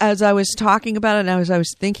 as I was talking about it and as I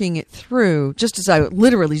was thinking it through, just as I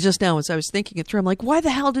was thinking it through, I'm like, why the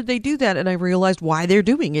hell did they do that? And I realized why they're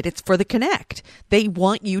doing it. It's for the Kinect. They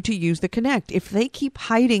want you to use the Kinect. If they keep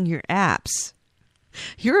hiding your apps,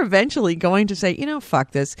 you're eventually going to say,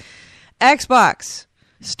 fuck this. Xbox,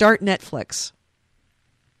 start Netflix.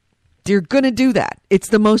 You're going to do that. It's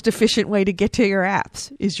the most efficient way to get to your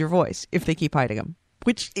apps is your voice if they keep hiding them,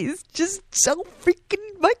 which is just so freaking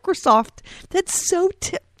Microsoft. That's so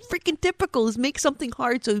freaking typical, is make something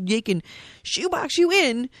hard so they can shoebox you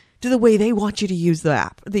in to the way they want you to use the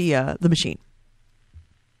app, the machine.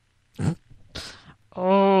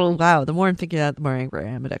 Oh, wow. The more I'm thinking of that, the more angry I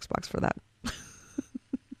am at Xbox for that.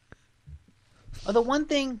 The one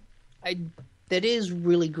thing that is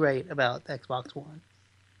really great about the Xbox One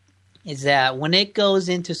is that when it goes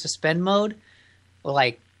into suspend mode,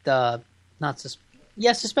 like suspend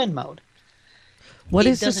mode. What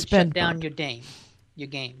is doesn't suspend shut down mode? your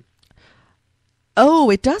game. Oh,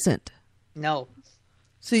 it doesn't. No.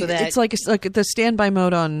 So it's like the standby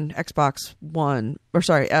mode on Xbox One, or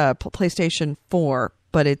sorry, PlayStation 4,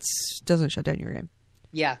 but it doesn't shut down your game.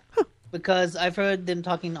 Yeah, because I've heard them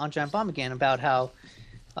talking on Giant Bomb again about how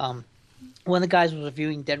one of the guys was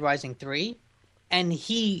reviewing Dead Rising 3, and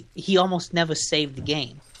he almost never saved the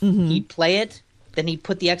game. Mm-hmm. He'd play it, then he'd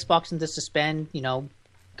put the Xbox into suspend,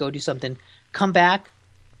 go do something, come back,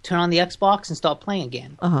 turn on the Xbox, and start playing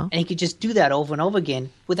again. Uh-huh. And he could just do that over and over again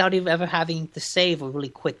without even ever having to save or really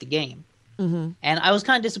quit the game. Mm-hmm. And I was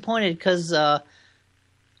kind of disappointed because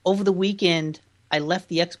over the weekend, I left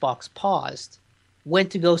the Xbox paused, went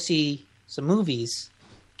to go see some movies,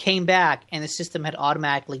 came back, and the system had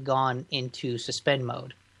automatically gone into suspend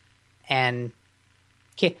mode. And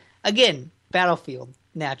again, Battlefield,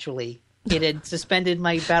 naturally. It had suspended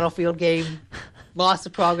my Battlefield game, lost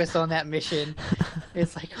the progress on that mission.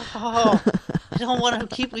 It's like, I don't want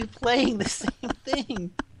to keep replaying the same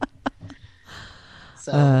thing.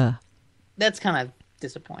 So that's kind of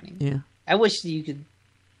disappointing. Yeah. I wish that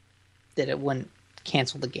it wouldn't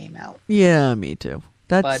cancel the game out. Yeah, me too.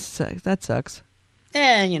 That sucks.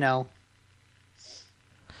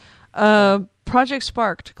 Project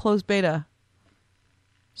Sparked closed beta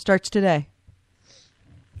starts today.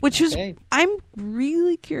 I'm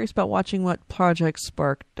really curious about watching what Project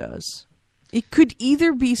Spark does. It could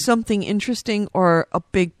either be something interesting or a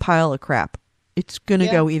big pile of crap. It's going to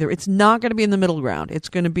go either. It's not going to be in the middle ground. It's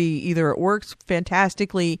going to be either it works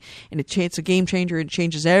fantastically and it's a game changer. It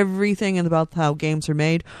changes everything about how games are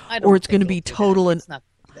made, or it's going to be total and not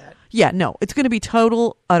that. Yeah, no, it's going to be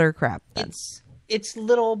total utter crap. Then. It's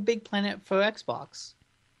Little Big Planet for Xbox.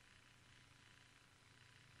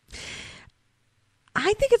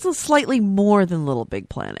 I think it's slightly more than Little Big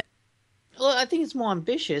Planet. Well, I think it's more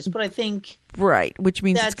ambitious, but I think... Right, which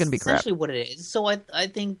means it's going to be crap. That's essentially what it is. So I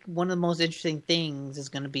think one of the most interesting things is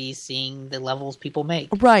going to be seeing the levels people make.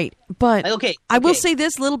 Right, but okay. I will say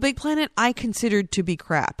this, Little Big Planet, I considered to be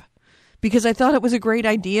crap. Because I thought it was a great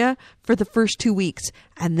idea for the first 2 weeks,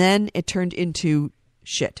 and then it turned into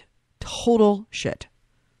shit. Total shit.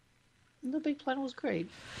 Little Big Planet was great.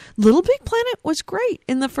 Little Big Planet was great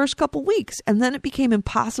in the first couple weeks, and then it became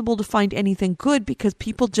impossible to find anything good because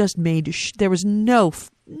people just made there was no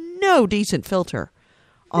decent filter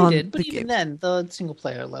on did, but the even game. then, the single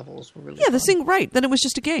player levels were really fun. Right. Then it was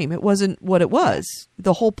just a game. It wasn't what it was.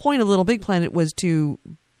 The whole point of Little Big Planet was to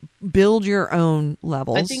build your own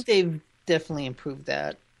levels. I think they've definitely improved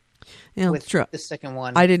that. Yeah, with true. The second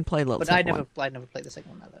one. I didn't play but I never played the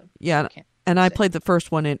second one either. Yeah, and I played the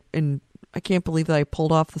first one, and I can't believe that I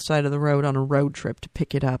pulled off the side of the road on a road trip to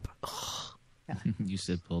pick it up. You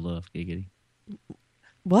said pulled off, giggity.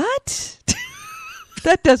 What?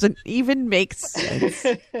 That doesn't even make sense.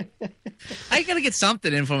 I gotta get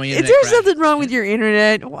something in for my internet. Is there something wrong with your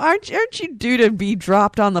internet? Aren't you due to be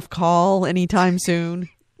dropped on the call anytime soon?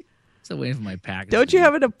 Still waiting for my package. Don't you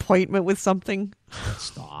have an appointment with something?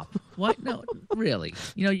 Stop. What? No, really.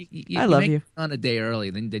 You I love make you. It on a day early.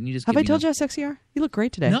 Then you just have I told you how sexy you are? You look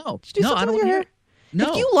great today. No, did you do something I don't with your hair? No.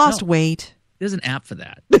 If you lost weight, there's an app for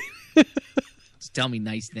that. Just tell me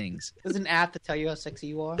nice things. There's an app to tell you how sexy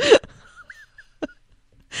you are.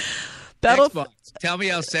 Xbox, tell me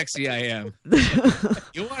how sexy I am.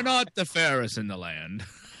 You are not the fairest in the land.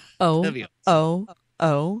 Oh, That'd be oh,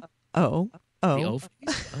 oh, oh, The oh. O-face?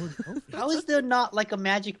 Oh, the O-face. How is there not like a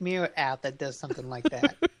magic mirror app that does something like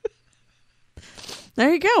that?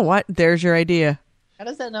 There you go. What? There's your idea. How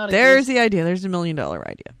does that not There's exist? the idea. There's $1 million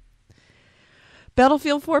idea.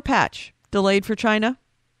 Battlefield 4 patch delayed for China.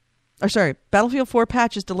 Or sorry, Battlefield 4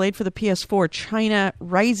 patch is delayed for the PS4. China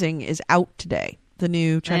Rising is out today. The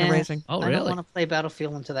new China Rising. Oh, I really? don't want to play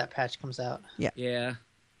Battlefield until that patch comes out. Yeah. Yeah.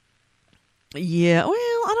 Well,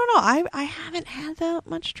 I don't know. I haven't had that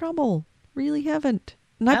much trouble. Really haven't.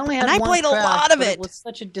 And I only had I one played crash, a lot of but it. It was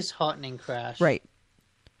such a disheartening crash. Right.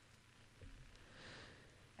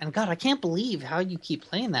 And God, I can't believe how you keep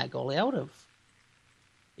playing that goalie out of.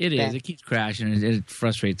 It is. Yeah. It keeps crashing. It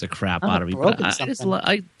frustrates the crap I've out of me. broken But I just something.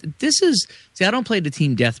 I don't play the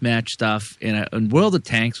team deathmatch stuff, and World of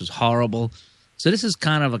Tanks was horrible. So this is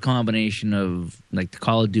kind of a combination of like the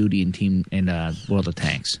Call of Duty and World of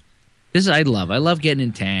Tanks. I love getting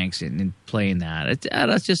in tanks and playing that.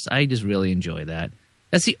 I just really enjoy that.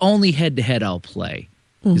 That's the only head-to-head I'll play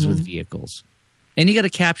is with vehicles, and you got to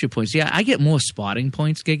capture points. Yeah, I get more spotting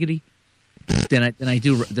points, Giggity, than I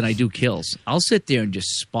do kills. I'll sit there and just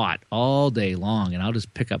spot all day long, and I'll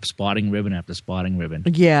just pick up spotting ribbon after spotting ribbon.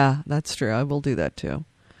 Yeah, that's true. I will do that too.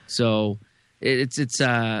 So it's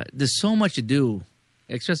there's so much to do,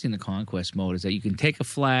 especially in the conquest mode. Is that you can take a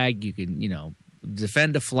flag, you can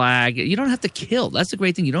defend a flag. You don't have to kill. That's the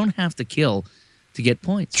great thing. You don't have to kill to get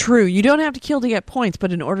points. True. You don't have to kill to get points,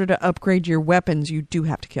 but in order to upgrade your weapons, you do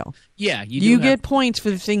have to kill. Yeah, You get points for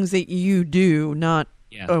the things that you do, not.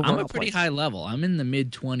 Yeah, overall I'm a pretty points. high level. I'm in the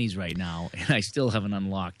mid-20s right now, and I still haven't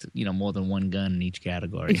unlocked, more than one gun in each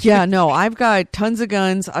category. Yeah, no, I've got tons of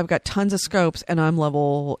guns, I've got tons of scopes, and I'm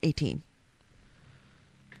level 18.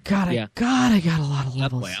 I got a lot of That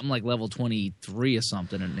levels. way, I'm like level 23 or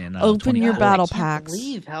something. And Open 20 your God, battle I can't packs.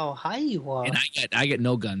 believe how high you are. And I get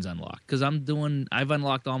no guns unlocked because I've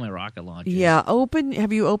unlocked all my rocket launchers. Yeah,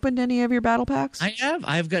 have you opened any of your battle packs? I have.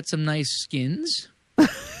 I've got some nice skins.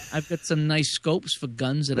 I've got some nice scopes for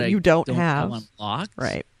guns that You I don't have. unlocked.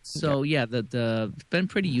 Right. So yeah, it's been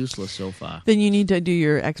pretty useless so far. Then you need to do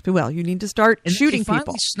your XP. Well, you need to start And shooting I finally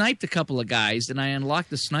people. sniped a couple of guys, and I unlocked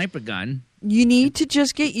the sniper gun. You need to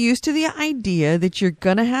just get used to the idea that you're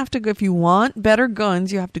going to have to go, if you want better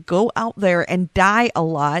guns, you have to go out there and die a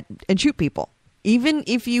lot and shoot people. Even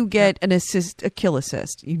if you get a kill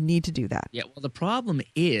assist, you need to do that. Yeah. Well, the problem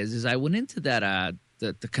is I went into that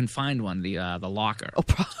the confined one, the locker. Oh,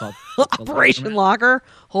 It's called Operation Locker?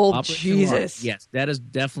 Oh, Operation Jesus. Locker. Yes, that is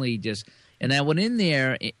definitely just. And I went in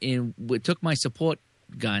there and took my support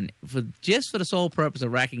gun for the sole purpose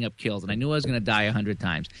of racking up kills, and I knew I was going to die 100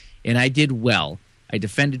 times, and I did well. I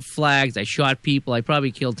defended flags, I shot people, I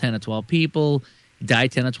probably killed 10 or 12 people,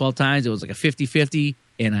 died 10 or 12 times. It was like a 50-50,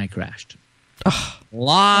 and I crashed.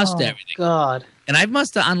 Lost everything. God. And I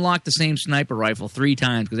must have unlocked the same sniper rifle 3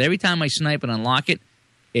 times, because every time I snipe and unlock it,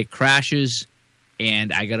 it crashes,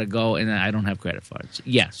 and I got to go, and I don't have credit for it.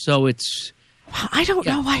 Yeah, so it's... I don't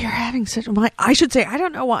know why you're having I should say, I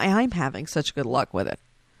don't know why I'm having such good luck with it.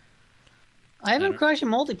 I haven't crashed in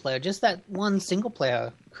multiplayer, just that one single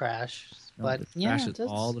player crash. But it yeah, crashes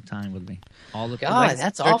all the time with me. All the God,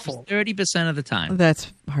 that's awful. 30% of the time.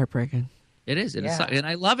 That's heartbreaking. It is. It is. Yeah. And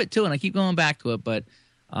I love it too, and I keep going back to it, but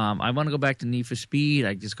I want to go back to Need for Speed.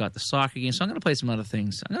 I just got the soccer game, so I'm going to play some other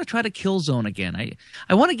things. I'm going to try to Killzone again.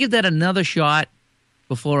 I want to give that another shot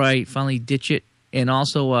before I finally ditch it, and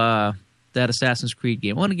also that Assassin's Creed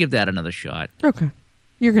game. I want to give that another shot. Okay.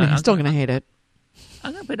 You're still going to hate it.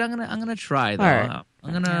 I'm gonna try though. All right.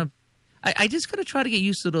 I'm gonna. I just gotta try to get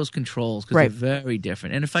used to those controls because they're very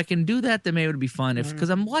different. And if I can do that, then maybe it'll be fun. Because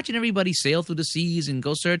I'm watching everybody sail through the seas and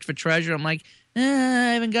go search for treasure. I'm like, I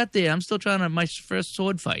haven't got there. I'm still trying to my first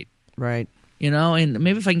sword fight. Right. And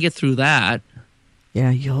maybe if I can get through that.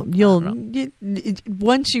 Yeah,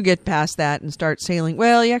 once you get past that and start sailing.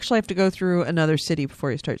 Well, you actually have to go through another city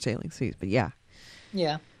before you start sailing seas. But yeah.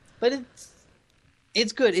 Yeah, but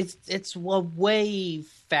it's good. It's a way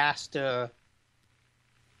faster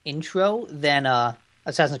intro than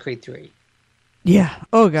Assassin's Creed 3. Yeah.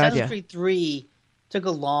 Oh God. Assassin's Yeah. Creed 3 took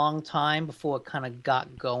a long time before it kind of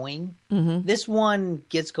got going. Mm-hmm. This one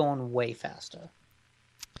gets going way faster.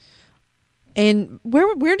 And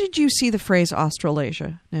where did you see the phrase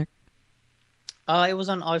Australasia, Nick? It was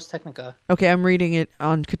on Ars Technica. Okay, I'm reading it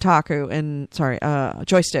on Kotaku and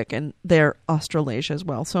Joystick, and they're Australasia as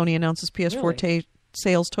well. Sony announces PS4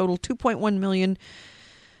 sales total 2.1 million,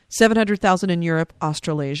 700,000 in Europe,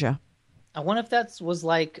 Australasia. I wonder if that was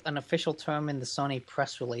like an official term in the Sony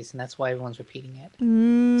press release, and that's why everyone's repeating it.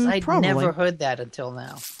 'Cause I'd probably. never heard that until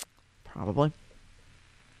now. Probably.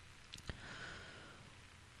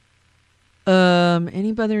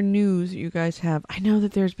 Any other news you guys have? I know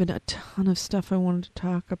that there's been a ton of stuff I wanted to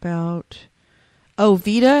talk about. Oh,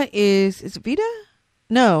 Vita is it Vita?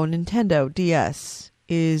 No, Nintendo DS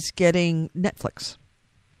is getting Netflix.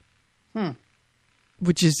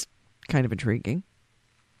 Which is kind of intriguing.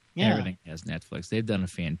 Yeah. Everything has Netflix. They've done a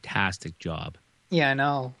fantastic job. Yeah, I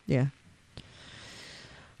know. Yeah.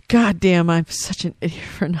 God damn, I'm such an idiot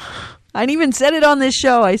for not. I even said it on this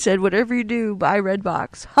show. I said, whatever you do, buy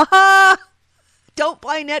Redbox. Ha ha! Don't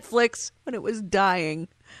buy Netflix when it was dying.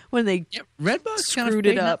 When they Redbox screwed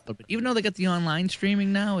it up. But even though they got the online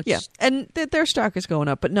streaming now, it's... and their stock is going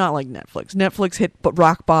up, but not like Netflix. Netflix hit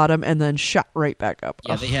rock bottom and then shot right back up.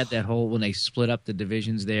 Yeah, they had that whole, when they split up the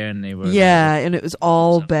divisions there and they were... Yeah, and it was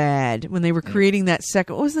all bad. When they were creating that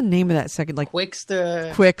second... What was the name of that second? Like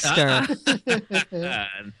Quickster.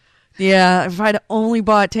 Yeah, if I'd only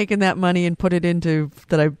taken that money and put it into...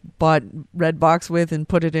 That I bought Redbox with and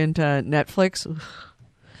put it into Netflix...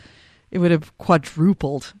 It would have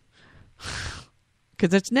quadrupled.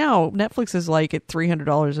 Because it's now, Netflix is like at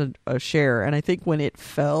 $300 a share. And I think when it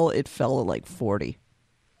fell at like 40.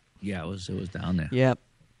 Yeah, it was down there. Yep.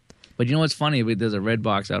 But you know what's funny? There's a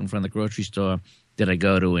Redbox out in front of the grocery store that I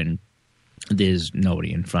go to, and there's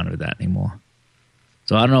nobody in front of that anymore.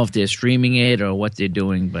 So I don't know if they're streaming it or what they're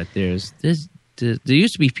doing, but there used to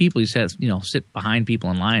be people who said, sit behind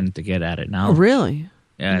people in line to get at it now. Oh, really?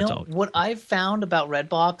 Yeah, What I've found about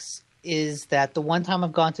Redbox is that the one time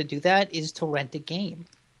I've gone to do that is to rent a game.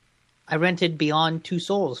 I rented Beyond Two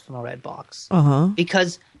Souls from a Redbox.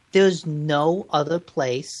 Because there's no other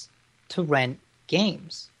place to rent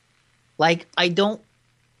games. Like, I don't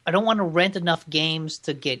want to rent enough games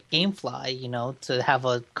to get GameFly, to have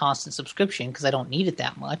a constant subscription because I don't need it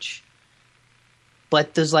that much.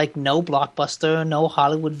 But there's like no Blockbuster, no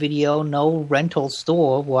Hollywood Video, no rental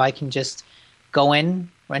store where I can just go in,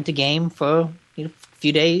 rent a game for a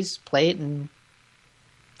few days, play it, and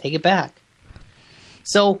take it back.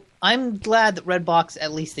 So I'm glad that Redbox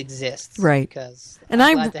at least exists, right? Because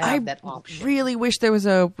I'm glad to have that option. Really wish there was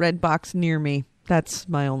a Redbox near me. That's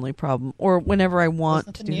my only problem. Or whenever I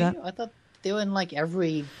want to do that. I thought they were in like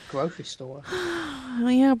every grocery store.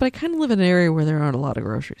 Yeah, but I kind of live in an area where there aren't a lot of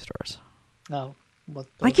grocery stores. No.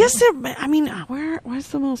 I guess where's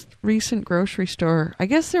the most recent grocery store? I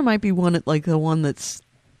guess there might be one at like the one that's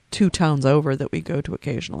 2 towns over that we go to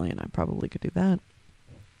occasionally, and I probably could do that.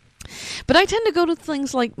 But I tend to go to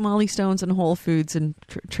things like Molly Stone's and Whole Foods and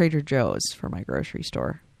Trader Joe's for my grocery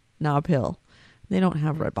store. Nob Hill. They don't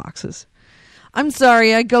have red boxes. I'm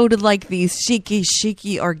sorry, I go to like these chic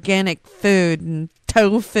organic food and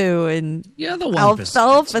tofu and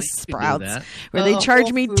alfalfa sprouts where they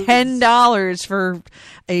charge me $10 for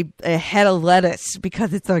a head of lettuce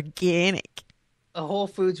because it's organic. A Whole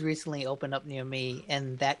Foods recently opened up near me,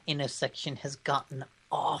 and that intersection has gotten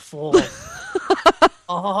awful.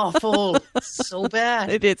 Awful. So bad.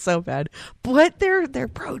 It is so bad. But their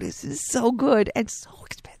produce is so good and so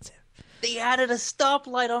expensive. They added a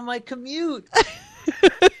stoplight on my commute.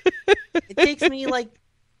 It takes me like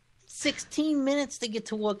 16 minutes to get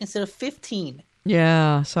to work instead of 15.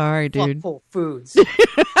 Yeah, sorry, dude. Fuck Whole Foods. You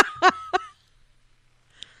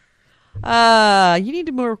need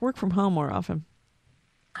to work from home more often.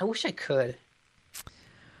 I wish I could.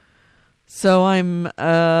 So I'm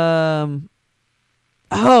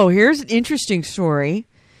here's an interesting story.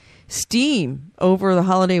 Steam over the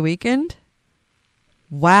holiday weekend.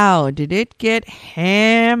 Wow, did it get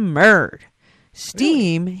hammered.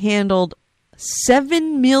 Steam handled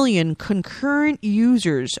 7 million concurrent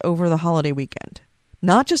users over the holiday weekend.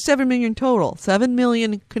 Not just 7 million total, 7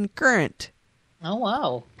 million concurrent. Oh,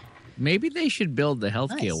 wow. Maybe they should build the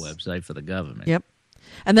healthcare website for the government. Yep.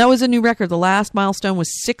 And that was a new record. The last milestone was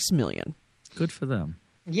 6 million. Good for them.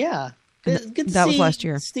 Yeah. Good to that see was last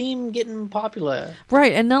year. Steam getting popular.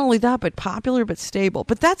 Right, and not only that, but popular but stable.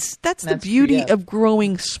 But that's the beauty of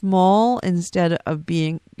growing small instead of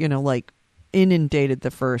being, like inundated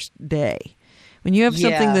the first day. When you have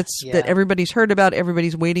something that everybody's heard about,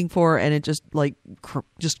 everybody's waiting for, and it just like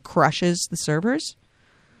just crushes the servers,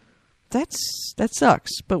 that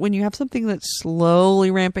sucks. But when you have something that's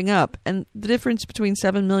slowly ramping up, and the difference between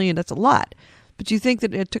 7 million, that's a lot. But you think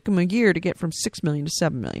that it took them a year to get from 6 million to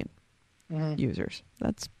 7 million users.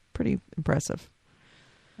 That's pretty impressive.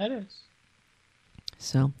 That is.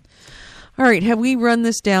 So, all right, have we run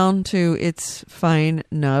this down to its fine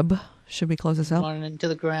nub? Should we close this out? Running into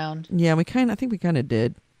the ground. Yeah, I think we kind of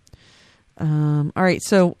did. All right,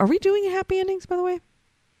 so are we doing happy endings, by the way?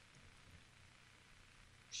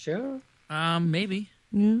 Sure. Maybe.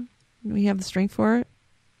 Yeah, we have the strength for it.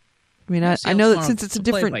 I mean, I know that since it's a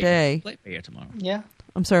different day. Play by ear tomorrow. Yeah.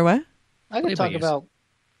 I'm sorry, what? I could talk about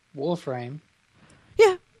Warframe.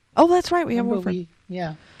 Yeah. Oh, that's right. We have Warframe.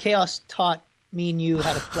 Chaos taught me and you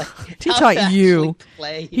how to play. He taught you.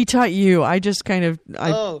 Play. He taught you. I just kind of.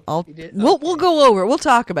 You did? We'll go over. We'll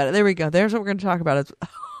talk about it. There we go. There's what we're going to talk about. Is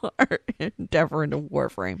our endeavor into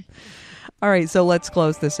Warframe. All right, so let's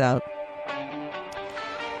close this out.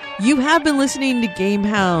 You have been listening to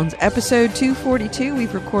GameHounds, episode 242.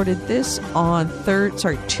 We've recorded this on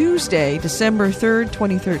Tuesday, December 3rd,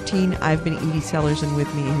 2013. I've been Edie Sellers, and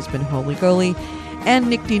with me has been Holy Goalie and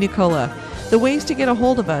Nick DiNicola. The ways to get a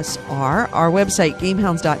hold of us are our website,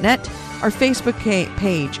 gamehounds.net, our Facebook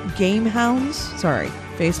page,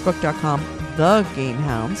 Facebook.com, The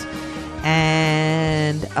Gamehounds,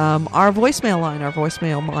 and our voicemail line. Our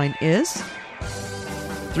voicemail line is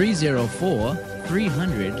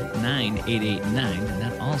 304-300-9889, and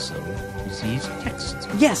that also receives texts.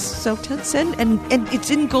 Yes, so send, and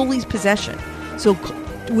it's in Goalie's possession. So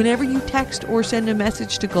whenever you text or send a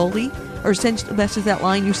message to Goalie, or send a message that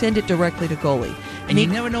line, you send it directly to Goalie. And you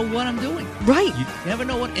never know what I'm doing. Right. You never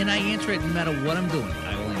know what, and I answer it no matter what I'm doing.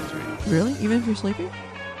 I will answer it. Really? Even if you're sleeping?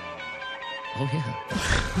 Oh, yeah.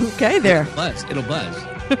 Okay, there. It'll buzz.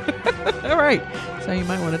 All right. So you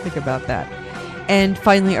might want to think about that. And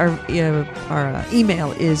finally, our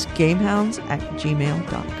email is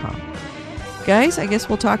gamehounds@gmail.com. Guys, I guess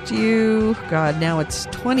we'll talk to you. God, now it's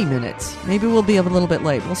 20 minutes. Maybe we'll be a little bit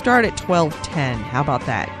late. We'll start at 12:10. How about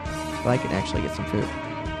that? So I can actually get some food.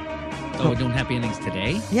 Oh, we're doing happy endings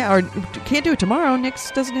today? Yeah, or can't do it tomorrow. Nick's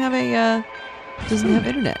doesn't have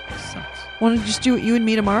internet. Sucks. Want to just do it you and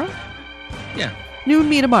me tomorrow? Yeah. Noon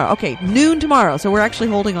me tomorrow. Okay, noon tomorrow. So we're actually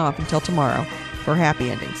holding off until tomorrow for happy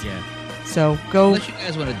endings. Yeah. So go. Unless you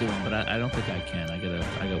guys want to do them, but I don't think I can. I got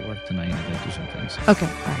work tonight and I got to do some things. Okay,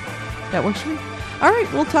 all right. That works for me. All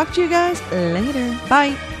right, we'll talk to you guys later.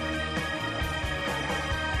 Bye.